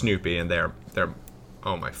altered Snoopy, and they're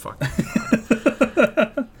oh my fucking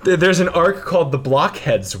God. There's an arc called the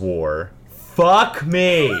Blockheads War. Fuck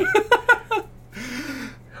me.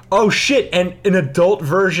 Oh shit, and an adult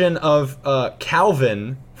version of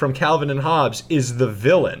Calvin from Calvin and Hobbes is the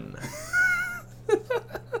villain.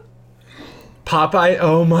 Popeye,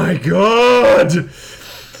 oh my god.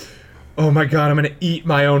 Oh my god, I'm gonna eat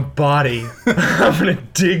my own body. I'm gonna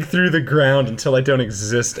dig through the ground until I don't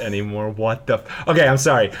exist anymore. What the okay, I'm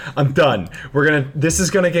sorry. I'm done. This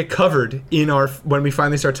is gonna get covered in when we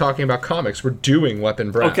finally start talking about comics. We're doing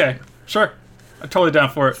Weapon Brown. Okay, sure. I'm totally down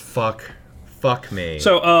for it. Fuck me.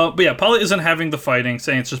 So, but yeah, Polly isn't having the fighting,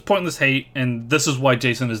 saying it's just pointless hate, and this is why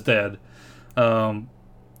Jason is dead.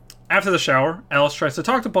 After the shower, Alice tries to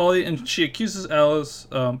talk to Polly, and she accuses Alice,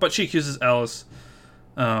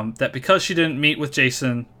 that because she didn't meet with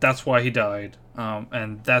Jason, that's why he died,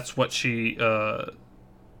 and that's what and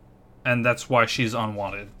that's why she's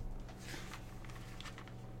unwanted.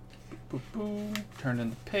 Turn in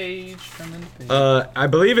the page. I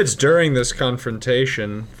believe it's during this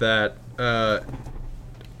confrontation that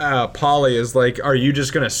Polly is like, "Are you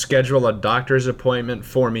just gonna schedule a doctor's appointment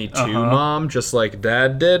for me too, Mom? Just like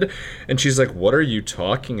Dad did?" And she's like, "What are you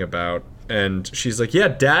talking about?" And she's like, "Yeah,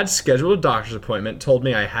 Dad scheduled a doctor's appointment, told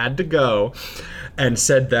me I had to go, and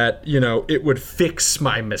said that, it would fix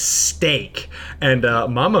my mistake." And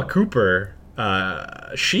Mama Cooper,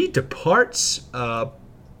 she departs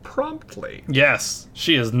promptly. Yes,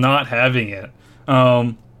 she is not having it.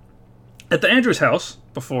 At the Andrews house,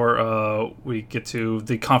 before we get to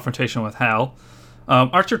the confrontation with Hal,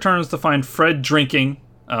 Archie returns to find Fred drinking.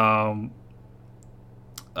 Archie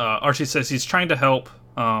says he's trying to help,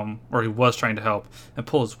 or he was trying to help, and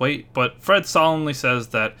pull his weight, but Fred solemnly says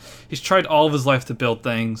that he's tried all of his life to build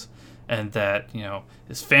things, and that,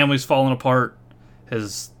 his family's fallen apart,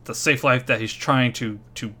 the safe life that he's trying to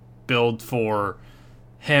build for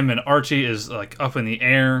him and Archie is like up in the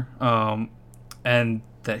air, and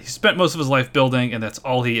that he spent most of his life building, and that's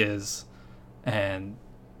all he is, and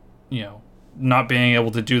not being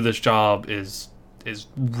able to do this job is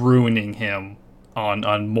ruining him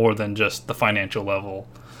on more than just the financial level.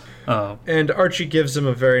 And Archie gives him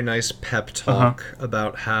a very nice pep talk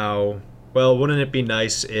about how, well, wouldn't it be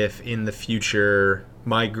nice if in the future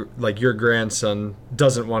your grandson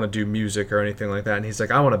doesn't want to do music or anything like that, and he's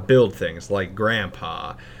like, I want to build things like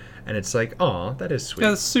Grandpa. And it's like, aw, that is sweet.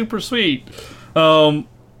 That's super sweet.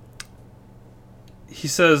 He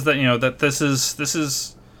says that, that this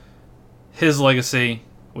is his legacy,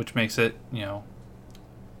 which makes it,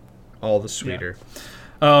 all the sweeter.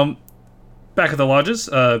 Yeah. Back at the lodges.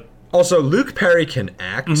 Also, Luke Perry can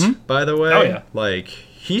act, by the way. Oh, yeah.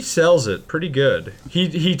 He sells it pretty good.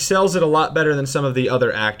 He sells it a lot better than some of the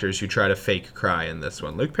other actors who try to fake cry in this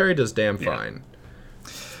one. Luke Perry does damn fine.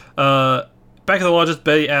 Back at the lodges,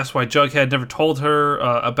 Betty asks why Jughead never told her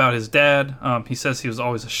about his dad. He says he was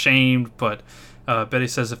always ashamed, but Betty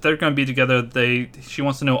says if they're going to be together, she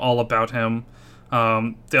wants to know all about him.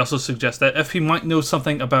 They also suggest that FP might know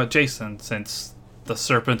something about Jason, since the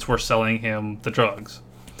Serpents were selling him the drugs.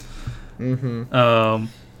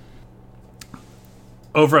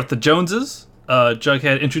 Over at the Joneses,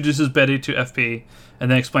 Jughead introduces Betty to FP,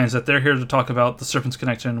 and then explains that they're here to talk about the Serpent's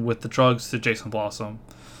connection with the drugs to Jason Blossom.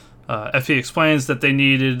 FP explains that they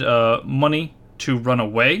needed money to run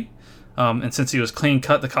away, and since he was clean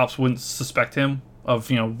cut, the cops wouldn't suspect him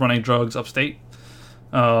of running drugs upstate.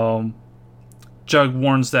 Jug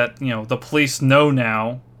warns that the police know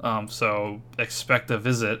now, so expect a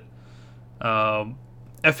visit.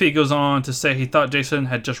 FP goes on to say he thought Jason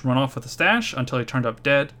had just run off with a stash until he turned up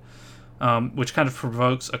dead, which kind of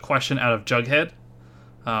provokes a question out of Jughead.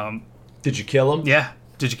 Did you kill him? Yeah.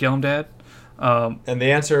 Did you kill him, Dad? And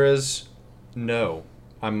the answer is no.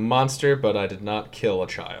 I'm a monster, but I did not kill a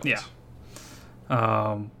child. Yeah.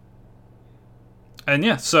 And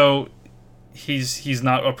yeah, so he's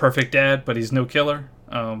not a perfect dad, but he's no killer.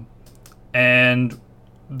 And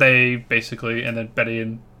they basically, and then Betty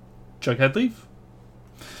and Jughead leave.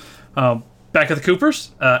 Back at the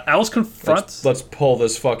Coopers, Alice confronts... Let's pull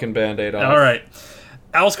this fucking Band-Aid off. All right.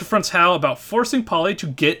 Alice confronts Hal about forcing Polly to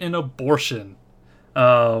get an abortion.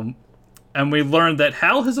 And we learned that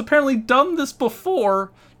Hal has apparently done this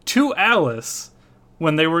before to Alice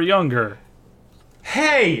when they were younger.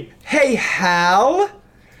 Hey, Hal.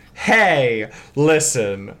 Hey,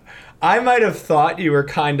 listen. I might have thought you were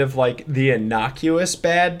kind of like the innocuous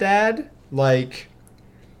bad dad. Like,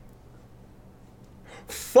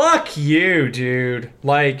 fuck you, dude.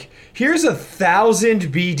 Like, here's 1,000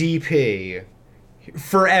 BDP.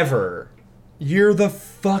 Forever. You're the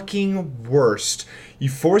fucking worst. You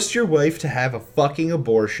forced your wife to have a fucking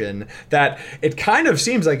abortion that it kind of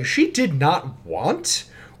seems like she did not want,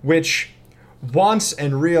 which wants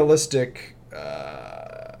and realistic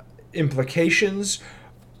implications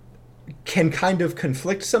can kind of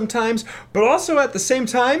conflict sometimes, but also at the same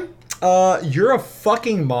time, you're a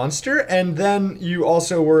fucking monster, and then you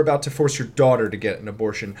also were about to force your daughter to get an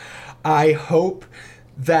abortion. I hope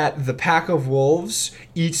that the pack of wolves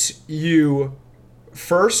eats you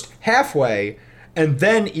first, halfway, and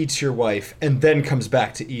then eats your wife, and then comes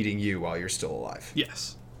back to eating you while you're still alive.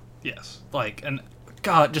 Yes. Like, and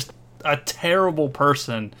God, just a terrible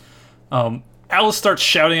person. Alice starts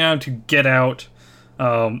shouting at him to get out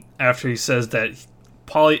after he says that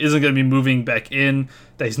Polly isn't going to be moving back in,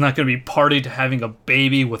 that he's not going to be party to having a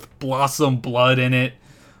baby with Blossom blood in it.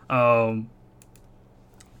 But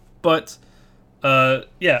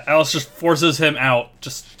Alice just forces him out,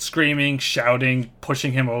 just screaming, shouting,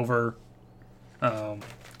 pushing him over. And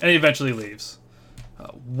he eventually leaves.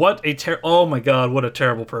 Oh my God, what a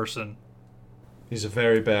terrible person. He's a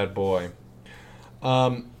very bad boy.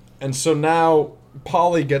 And so now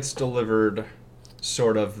Polly gets delivered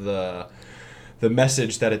sort of the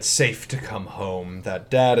message that it's safe to come home, that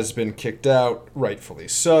Dad has been kicked out, rightfully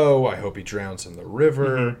so. I hope he drowns in the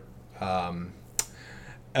river. Mm-hmm.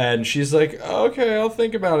 And she's like, okay, I'll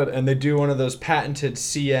think about it. And they do one of those patented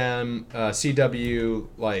CW,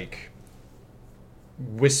 like,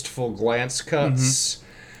 wistful glance cuts. Mm-hmm.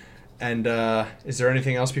 And is there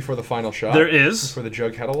anything else before the final shot? There is. Before the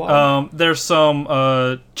Jughead alarm? There's some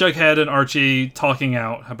Jughead and Archie talking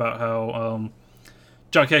out about how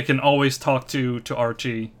Jughead can always talk to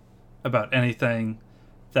Archie about anything.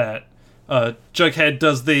 That Jughead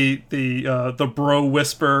does the bro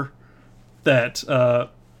whisper that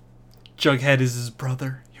Jughead is his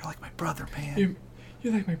brother. You're like my brother, man.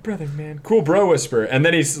 You're like my brother, man. Cool bro whisper. And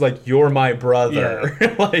then he's like, you're my brother.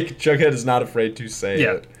 Yeah. Like, Jughead is not afraid to say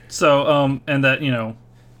it. So, and that,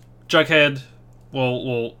 Jughead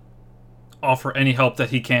will offer any help that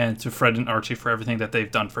he can to Fred and Archie for everything that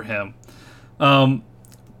they've done for him.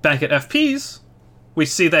 Back at FP's, we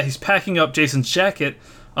see that he's packing up Jason's jacket,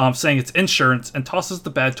 saying it's insurance, and tosses the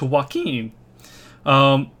bag to Joaquin.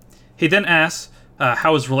 He then asks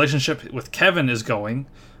how his relationship with Kevin is going,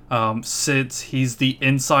 since he's the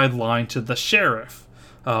inside line to the sheriff.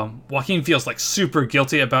 Joaquin feels like super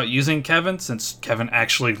guilty about using Kevin, since Kevin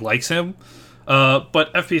actually likes him.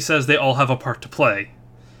 But FP says they all have a part to play.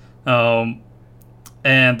 And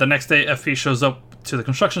the next day, FP shows up to the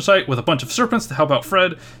construction site with a bunch of serpents to help out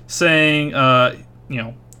Fred, saying,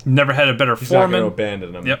 never had a better He's foreman. He's not going to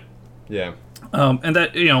abandon him. Yep. Yeah. And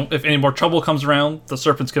that, if any more trouble comes around, the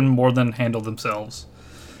serpents can more than handle themselves.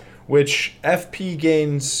 Which FP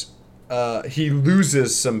gains, he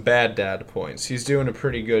loses some bad dad points. He's doing a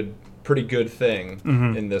pretty good thing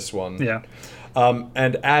in this one. Yeah.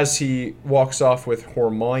 And as he walks off with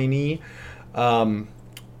Hermione,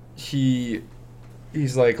 he's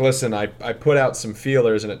like, listen, I put out some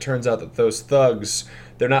feelers, and it turns out that those thugs,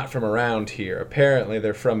 they're not from around here. Apparently,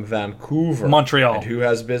 they're from Vancouver. Montreal. And who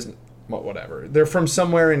has business... Well, whatever. They're from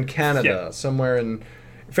somewhere in Canada. Yeah. Somewhere in...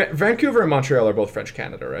 Vancouver and Montreal are both French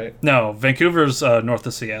Canada, right? No, Vancouver's north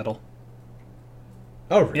of Seattle.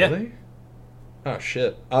 Oh, really? Yeah. Oh,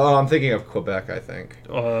 shit. Oh, I'm thinking of Quebec, I think.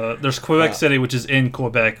 There's Quebec City, which is in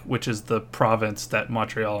Quebec, which is the province that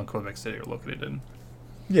Montreal and Quebec City are located in.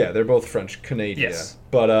 Yeah, they're both French Canadian. Yes.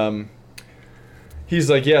 But he's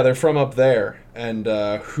like, yeah, they're from up there. And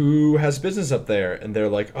who has business up there? And they're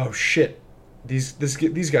like, oh, shit.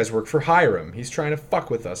 These guys work for Hiram. He's trying to fuck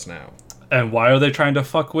with us now. And why are they trying to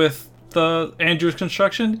fuck with the Andrews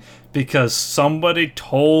construction because somebody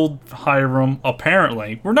told Hiram,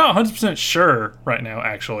 apparently, we're not 100% sure right now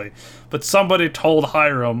actually, but somebody told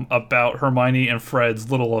Hiram about Hermione and Fred's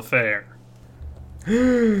little affair.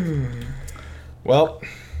 Well,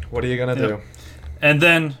 what are you gonna do? And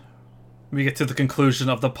then we get to the conclusion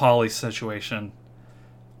of the Polly situation.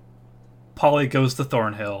 Polly goes to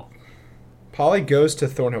Thornhill. Polly goes to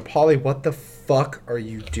Thornhill. Polly, what the fuck are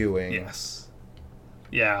you doing? Yes.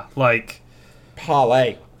 Yeah, like...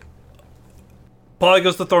 Polly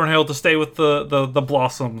goes to Thornhill to stay with the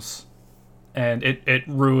Blossoms. And it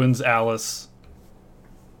ruins Alice.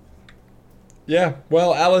 Yeah,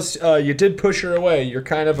 well, Alice, you did push her away. You're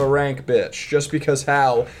kind of a rank bitch. Just because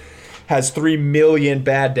Hal has 3 million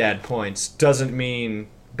bad dad points doesn't mean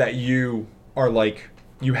that you are, like,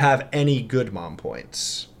 you have any good mom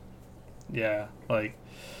points. Yeah, like...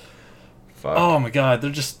 Fuck. Oh my god,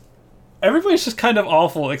 they're just... Everybody's just kind of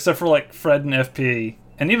awful, except for, like, Fred and FP.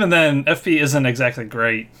 And even then, FP isn't exactly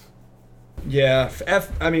great. Yeah,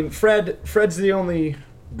 Fred's the only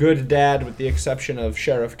good dad with the exception of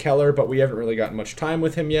Sheriff Keller, but we haven't really gotten much time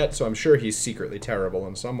with him yet, so I'm sure he's secretly terrible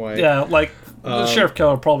in some way. Yeah, like, Sheriff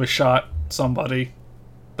Keller probably shot somebody.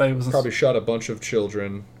 Probably shot a bunch of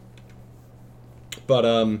children. But,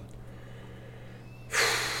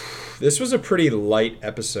 this was a pretty light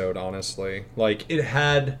episode, honestly. Like, it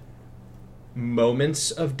had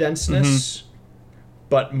moments of denseness,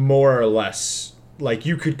 but more or less, like,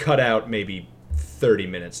 you could cut out maybe 30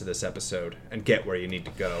 minutes of this episode and get where you need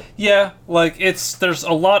to go. Yeah, like, there's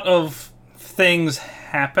a lot of things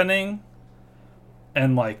happening,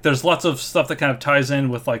 and, like, there's lots of stuff that kind of ties in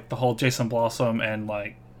with, like, the whole Jason Blossom and,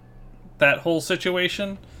 like, that whole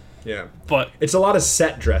situation. Yeah. But it's a lot of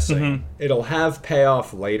set dressing. It'll have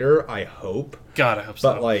payoff later, I hope. God, I hope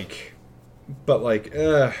so. But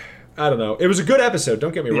I don't know. It was a good episode,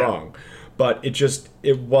 don't get me wrong. But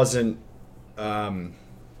it wasn't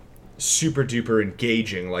super duper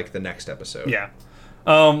engaging like the next episode. Yeah.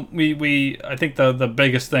 I think the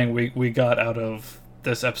biggest thing we got out of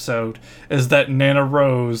this episode is that Nana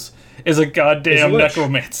Rose is a goddamn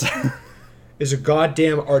necromancer. Is a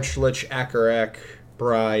goddamn Archlich Akarak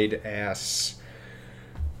bride ass.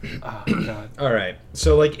 Oh, God. All right.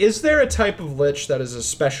 So, like, is there a type of lich that is a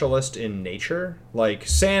specialist in nature? Like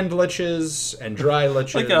sand liches and dry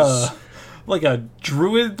liches? like a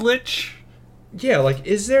druid lich? Yeah, like,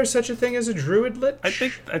 is there such a thing as a druid lich?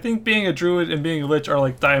 I think being a druid and being a lich are,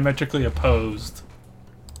 like, diametrically opposed.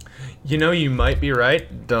 You know, you might be right.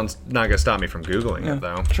 Not gonna stop me from Googling it,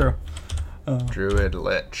 though. True. Druid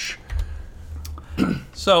lich.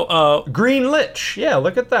 So, green lich. Yeah,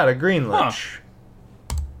 look at that, a green lich.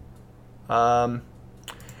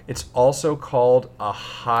 It's also called a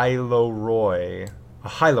Hyloroi.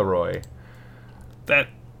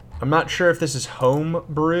 I'm not sure if this is home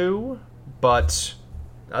brew, but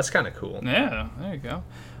that's kind of cool. Yeah, there you go.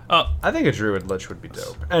 I think a druid lich would be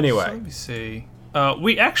dope. Anyway, so let me see.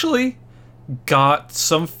 We actually got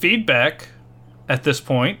some feedback at this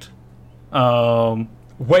point.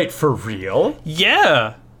 Wait, for real?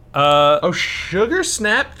 Yeah. Sugar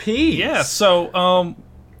snap peas. Yeah. So,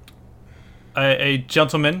 a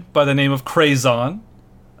gentleman by the name of Crazon.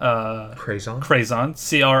 Crazon, Crazon.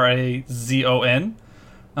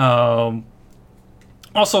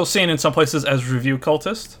 Also seen in some places as Review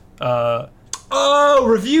Cultist.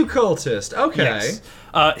 Review Cultist. Okay. Yes.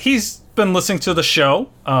 He's been listening to the show.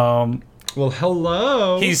 Well,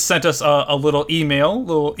 hello. He's sent us a little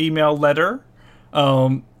email letter.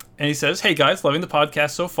 And he says, "Hey guys, loving the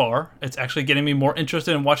podcast so far. It's actually getting me more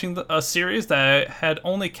interested in watching a series that I had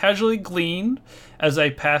only casually gleaned as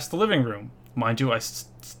I passed the living room. Mind you, I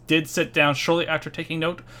did sit down shortly after taking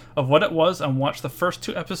note of what it was and watched the first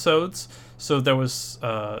 2 episodes, so there was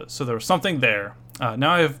something there.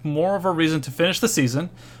 Now I have more of a reason to finish the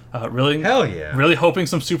season. Really, hell yeah. Really hoping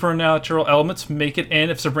some supernatural elements make it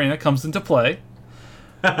in if Sabrina comes into play.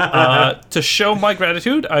 To show my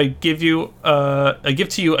gratitude, I give to you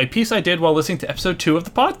a piece I did while listening to episode 2 of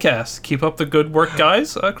the podcast. Keep up the good work,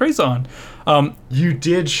 guys. Crazon." You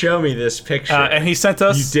did show me this picture, and he sent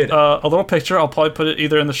us a little picture. I'll probably put it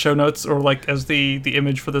either in the show notes or like as the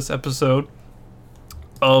image for this episode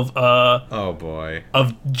of oh boy,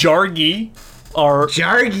 of Jargy, our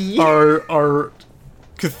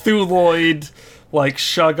Cthulhuoid, like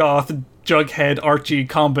Shoggoth Jughead Archie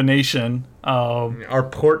combination. Our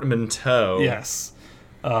portmanteau. Yes.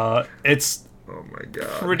 It's oh my god,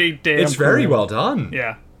 pretty damn it's cool. very well done.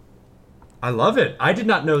 Yeah, I love it. I did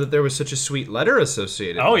not know that there was such a sweet letter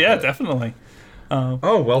associated with yeah, it. definitely.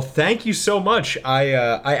 Oh, well, thank you so much. I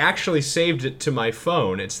actually saved it to my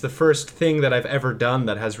phone. It's the first thing that I've ever done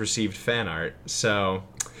that has received fan art, so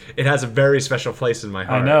it has a very special place in my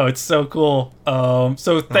heart. I know, it's so cool.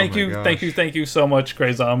 So thank my you, gosh. thank you so much,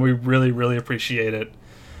 Grayzon. We really, really appreciate it.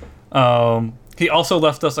 He also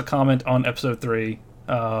left us a comment on episode 3.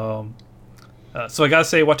 So I gotta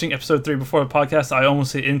say, watching episode 3 before the podcast, I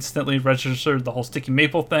almost instantly registered the whole sticky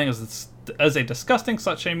maple thing as a disgusting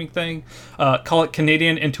slut-shaming thing. Call it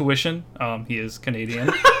Canadian intuition. He is Canadian.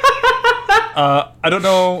 I don't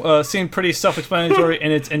know, seemed pretty self-explanatory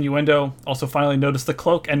in its innuendo. Also finally noticed the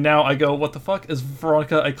cloak, and now I go, what the fuck? Is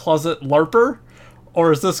Veronica a closet LARPer?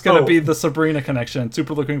 Or is this gonna be the Sabrina connection?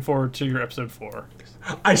 Super looking forward to your episode 4.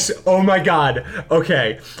 Oh my god.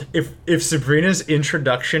 Okay. If Sabrina's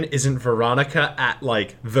introduction isn't Veronica at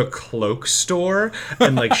like the cloak store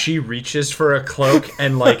and like she reaches for a cloak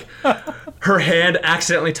and like her hand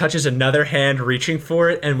accidentally touches another hand reaching for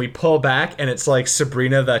it and we pull back and it's like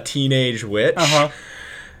Sabrina the teenage witch.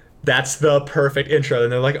 That's the perfect intro.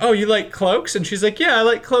 And they're like, oh, you like cloaks? And she's like, yeah, I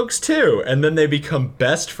like cloaks too. And then they become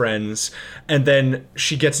best friends. And then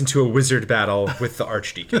she gets into a wizard battle with the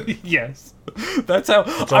Archdeacon. Yes. That's how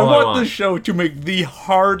I want the show to make the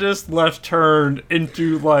hardest left turn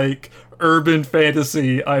into like urban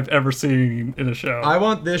fantasy I've ever seen in a show. I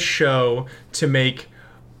want this show to make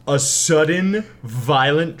a sudden,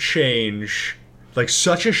 violent change, like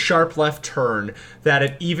such a sharp left turn that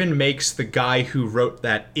it even makes the guy who wrote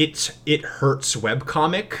that It Hurts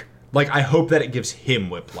webcomic, like I hope that it gives him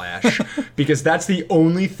whiplash because that's the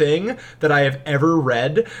only thing that I have ever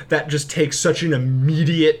read that just takes such an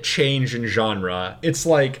immediate change in genre. It's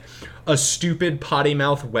like a stupid potty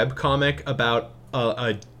mouth webcomic about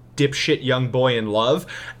a dipshit young boy in love,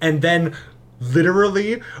 and then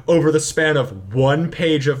literally over the span of one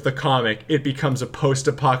page of the comic, it becomes a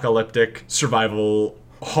post-apocalyptic survival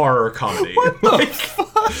horror comedy. What the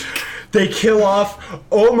fuck? They kill off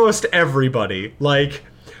almost everybody. Like,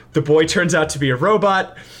 the boy turns out to be a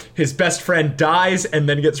robot, his best friend dies and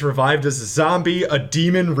then gets revived as a zombie, a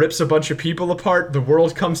demon rips a bunch of people apart, the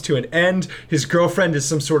world comes to an end, his girlfriend is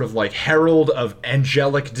some sort of, like, herald of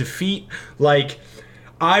angelic defeat. Like,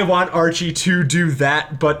 I want Archie to do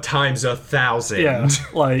that, but times 1,000. Yeah,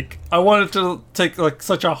 like, I wanted to take, like,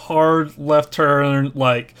 such a hard left turn,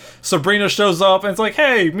 like, Sabrina shows up and it's like,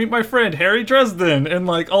 hey, meet my friend Harry Dresden, and,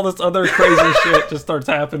 like, all this other crazy shit just starts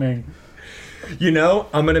happening. You know,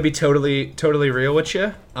 I'm going to be totally real with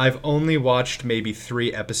you. I've only watched maybe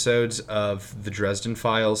 3 episodes of the Dresden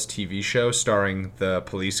Files TV show starring the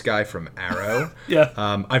police guy from Arrow. Yeah.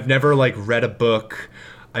 I've never, like, read a book.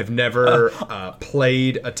 I've never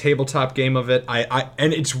played a tabletop game of it.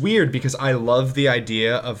 And it's weird because I love the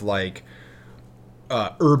idea of like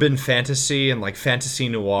urban fantasy and like fantasy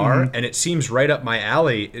noir, and it seems right up my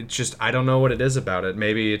alley. It's just I don't know what it is about it.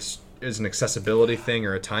 Maybe it's an accessibility thing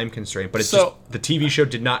or a time constraint, but it's just the TV show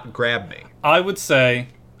did not grab me. I would say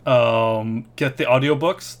get the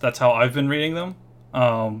audiobooks. That's how I've been reading them.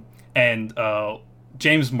 And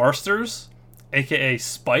James Marsters, aka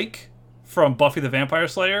Spike, from Buffy the Vampire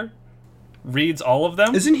Slayer, reads all of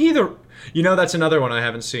them. Isn't he the... You know, that's another one I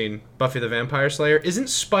haven't seen. Buffy the Vampire Slayer. Isn't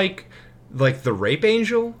Spike, like, the rape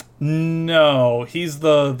angel? No, he's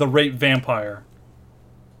the rape vampire.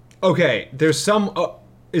 Okay, there's some...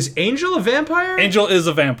 is Angel a vampire? Angel is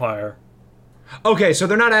a vampire. Okay, so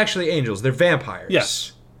they're not actually angels. They're vampires.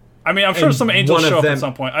 Yes. I mean, I'm sure some angels show up them... at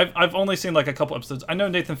some point. I've only seen, like, a couple episodes. I know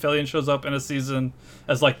Nathan Fillion shows up in a season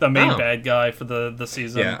as, like, the main bad guy for the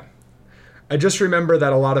season. Yeah. I just remember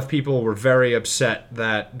that a lot of people were very upset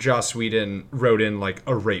that Joss Whedon wrote in, like,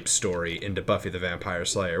 a rape story into Buffy the Vampire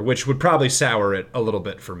Slayer, which would probably sour it a little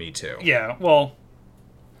bit for me, too. Yeah, well,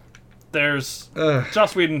 Joss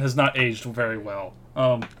Whedon has not aged very well.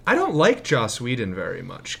 I don't like Joss Whedon very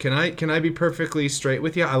much. Can I be perfectly straight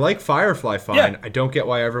with you? I like Firefly fine. Yeah. I don't get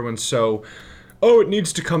why everyone's so... Oh, it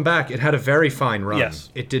needs to come back. It had a very fine run. Yes.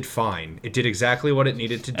 It did fine. It did exactly what it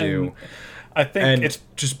needed to do. I think it's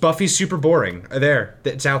just Buffy's super boring.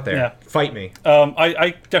 It's out there. Yeah. Fight me.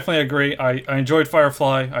 I definitely agree. I enjoyed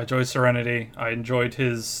Firefly. I enjoyed Serenity. I enjoyed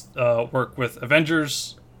his work with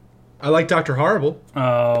Avengers. I like Dr. Horrible.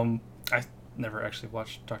 I never actually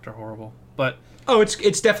watched Dr. Horrible, but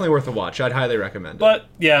it's definitely worth a watch. I'd highly recommend it. But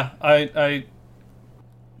yeah, I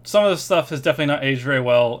some of the stuff has definitely not aged very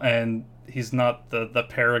well, and he's not the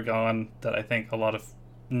paragon that I think a lot of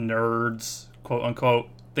nerds, quote unquote,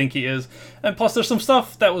 think he is. And plus there's some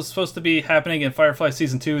stuff that was supposed to be happening in Firefly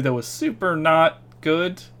Season 2 that was super not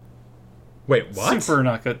good. Wait, what? Super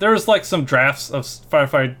not good. There's like some drafts of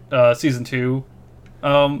Firefly Season 2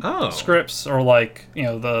 scripts, or like, you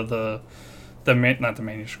know, not the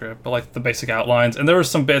manuscript, but like the basic outlines. And there were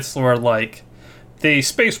some bits where like the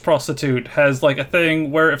space prostitute has like a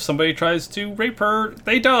thing where if somebody tries to rape her,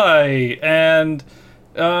 they die. And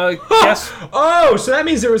guess oh, so that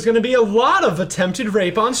means there was going to be a lot of attempted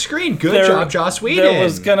rape on screen. Good job, Joss Whedon. There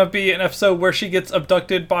was going to be an episode where she gets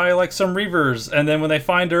abducted by like some Reavers, and then when they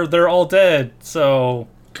find her, they're all dead. So,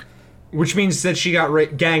 which means that she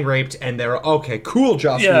got gang raped, and they're okay. Cool,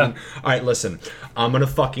 Joss Whedon. All right, listen, I'm gonna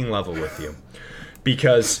fucking level with you.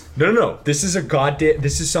 Because no, this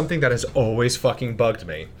is something that has always fucking bugged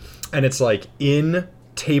me, and it's like in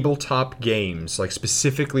tabletop games, like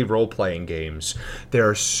specifically role-playing games, there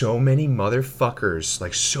are so many motherfuckers,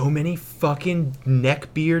 like so many fucking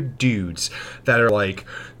neckbeard dudes that are like,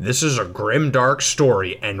 this is a grim dark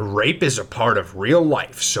story and rape is a part of real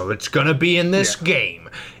life, so it's gonna be in this game.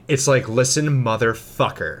 It's like, listen,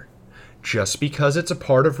 motherfucker. Just because it's a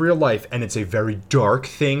part of real life and it's a very dark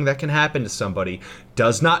thing that can happen to somebody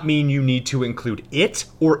does not mean you need to include it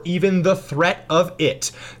or even the threat of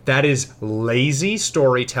it. That is lazy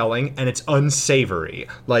storytelling and it's unsavory.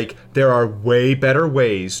 Like, there are way better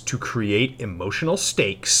ways to create emotional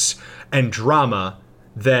stakes and drama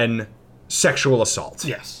than sexual assault.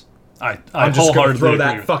 Yes. I'm just gonna throw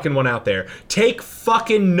that fucking one out there. Take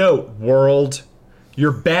fucking note, world.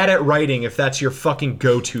 You're bad at writing if that's your fucking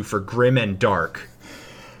go-to for grim and dark.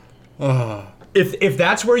 If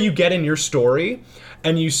that's where you get in your story,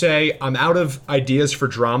 and you say, I'm out of ideas for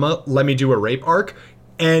drama, let me do a rape arc,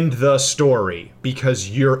 end the story, because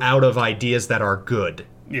you're out of ideas that are good.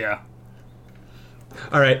 Yeah.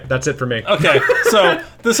 All right, that's it for me. Okay, so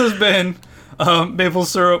this has been Maple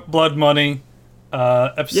Syrup Blood Money,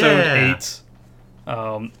 episode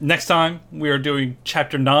 8. Next time, we are doing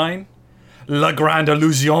chapter 9. La Grande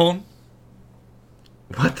Illusion.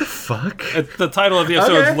 What the fuck? The title of the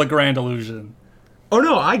episode is La Grande Illusion. Oh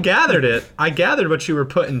no, I gathered it. I gathered what you were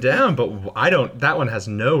putting down, but that one has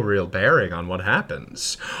no real bearing on what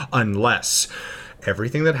happens. Unless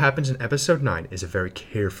everything that happens in episode 9 is a very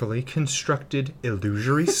carefully constructed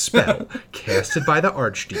illusory spell casted by the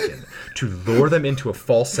Archdeacon to lure them into a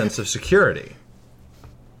false sense of security.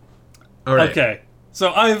 All right. Okay.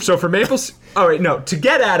 So for Maple's... All right, no. To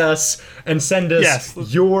get at us and send us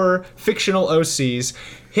your fictional OCs,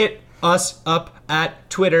 hit us up at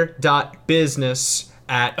twitter.business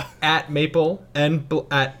at maple and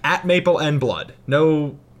blood.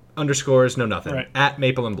 No underscores, no nothing. Right. At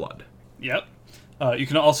maple and blood. Yep. You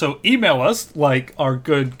can also email us, like our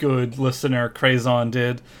good listener Crazon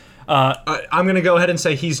did. I'm going to go ahead and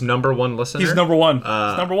say he's number one listener. He's number one. He's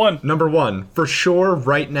number one. Number one. For sure,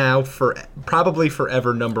 right now, for probably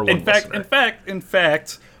forever, number one listener. In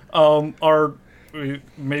fact,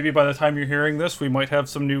 maybe by the time you're hearing this, we might have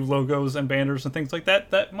some new logos and banners and things like that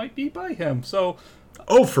that might be by him. So,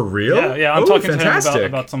 oh, for real? Yeah. I'm talking to him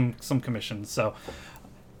about some commissions. So,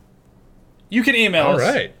 you can email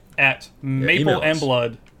us at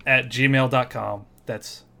mapleandblood@gmail.com.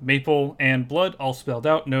 That's Maple and Blood, all spelled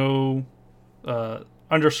out, no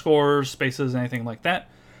underscores, spaces, anything like that.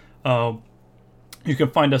 You can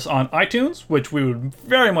find us on iTunes, which we would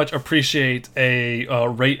very much appreciate a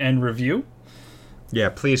rate and review. Yeah,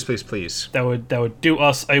 please. That would do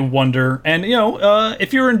us a wonder. And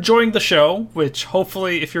if you're enjoying the show, which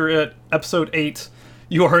hopefully, if you're at episode 8,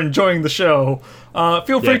 you are enjoying the show.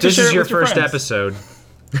 Feel free to share it with your first friends. Episode.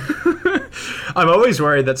 I'm always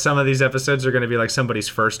worried that some of these episodes are going to be like somebody's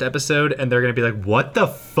first episode, and they're going to be like, "What the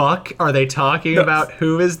fuck are they talking about?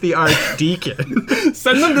 Who is the Archdeacon?"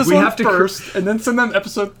 Send them this one first, and then send them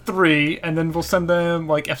episode 3, and then we'll send them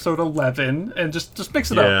like episode 11, and just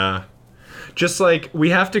mix it up. Yeah. Just like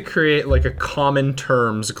we have to create like a common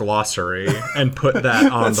terms glossary and put that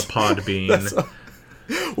on the Podbean.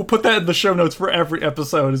 We'll put that in the show notes for every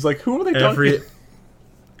episode. It's like, who are they talking?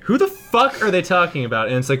 Who the fuck are they talking about?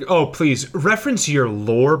 And it's like, oh, please, reference your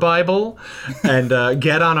lore Bible and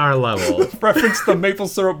get on our level. Reference the Maple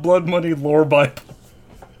Syrup Blood Money lore Bible.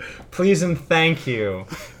 Please and thank you.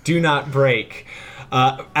 Do not break.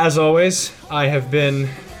 As always, I have been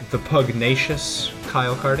the pugnacious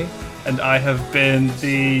Kyle Carty. And I have been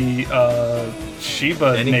the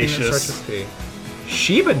Sheba-nacious.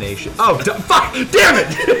 Sheba-nacious? Oh, fuck! Damn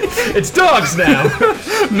it! It's dogs now!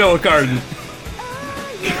 Noah Carden.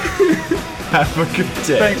 Have a good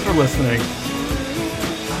day. Thanks for listening.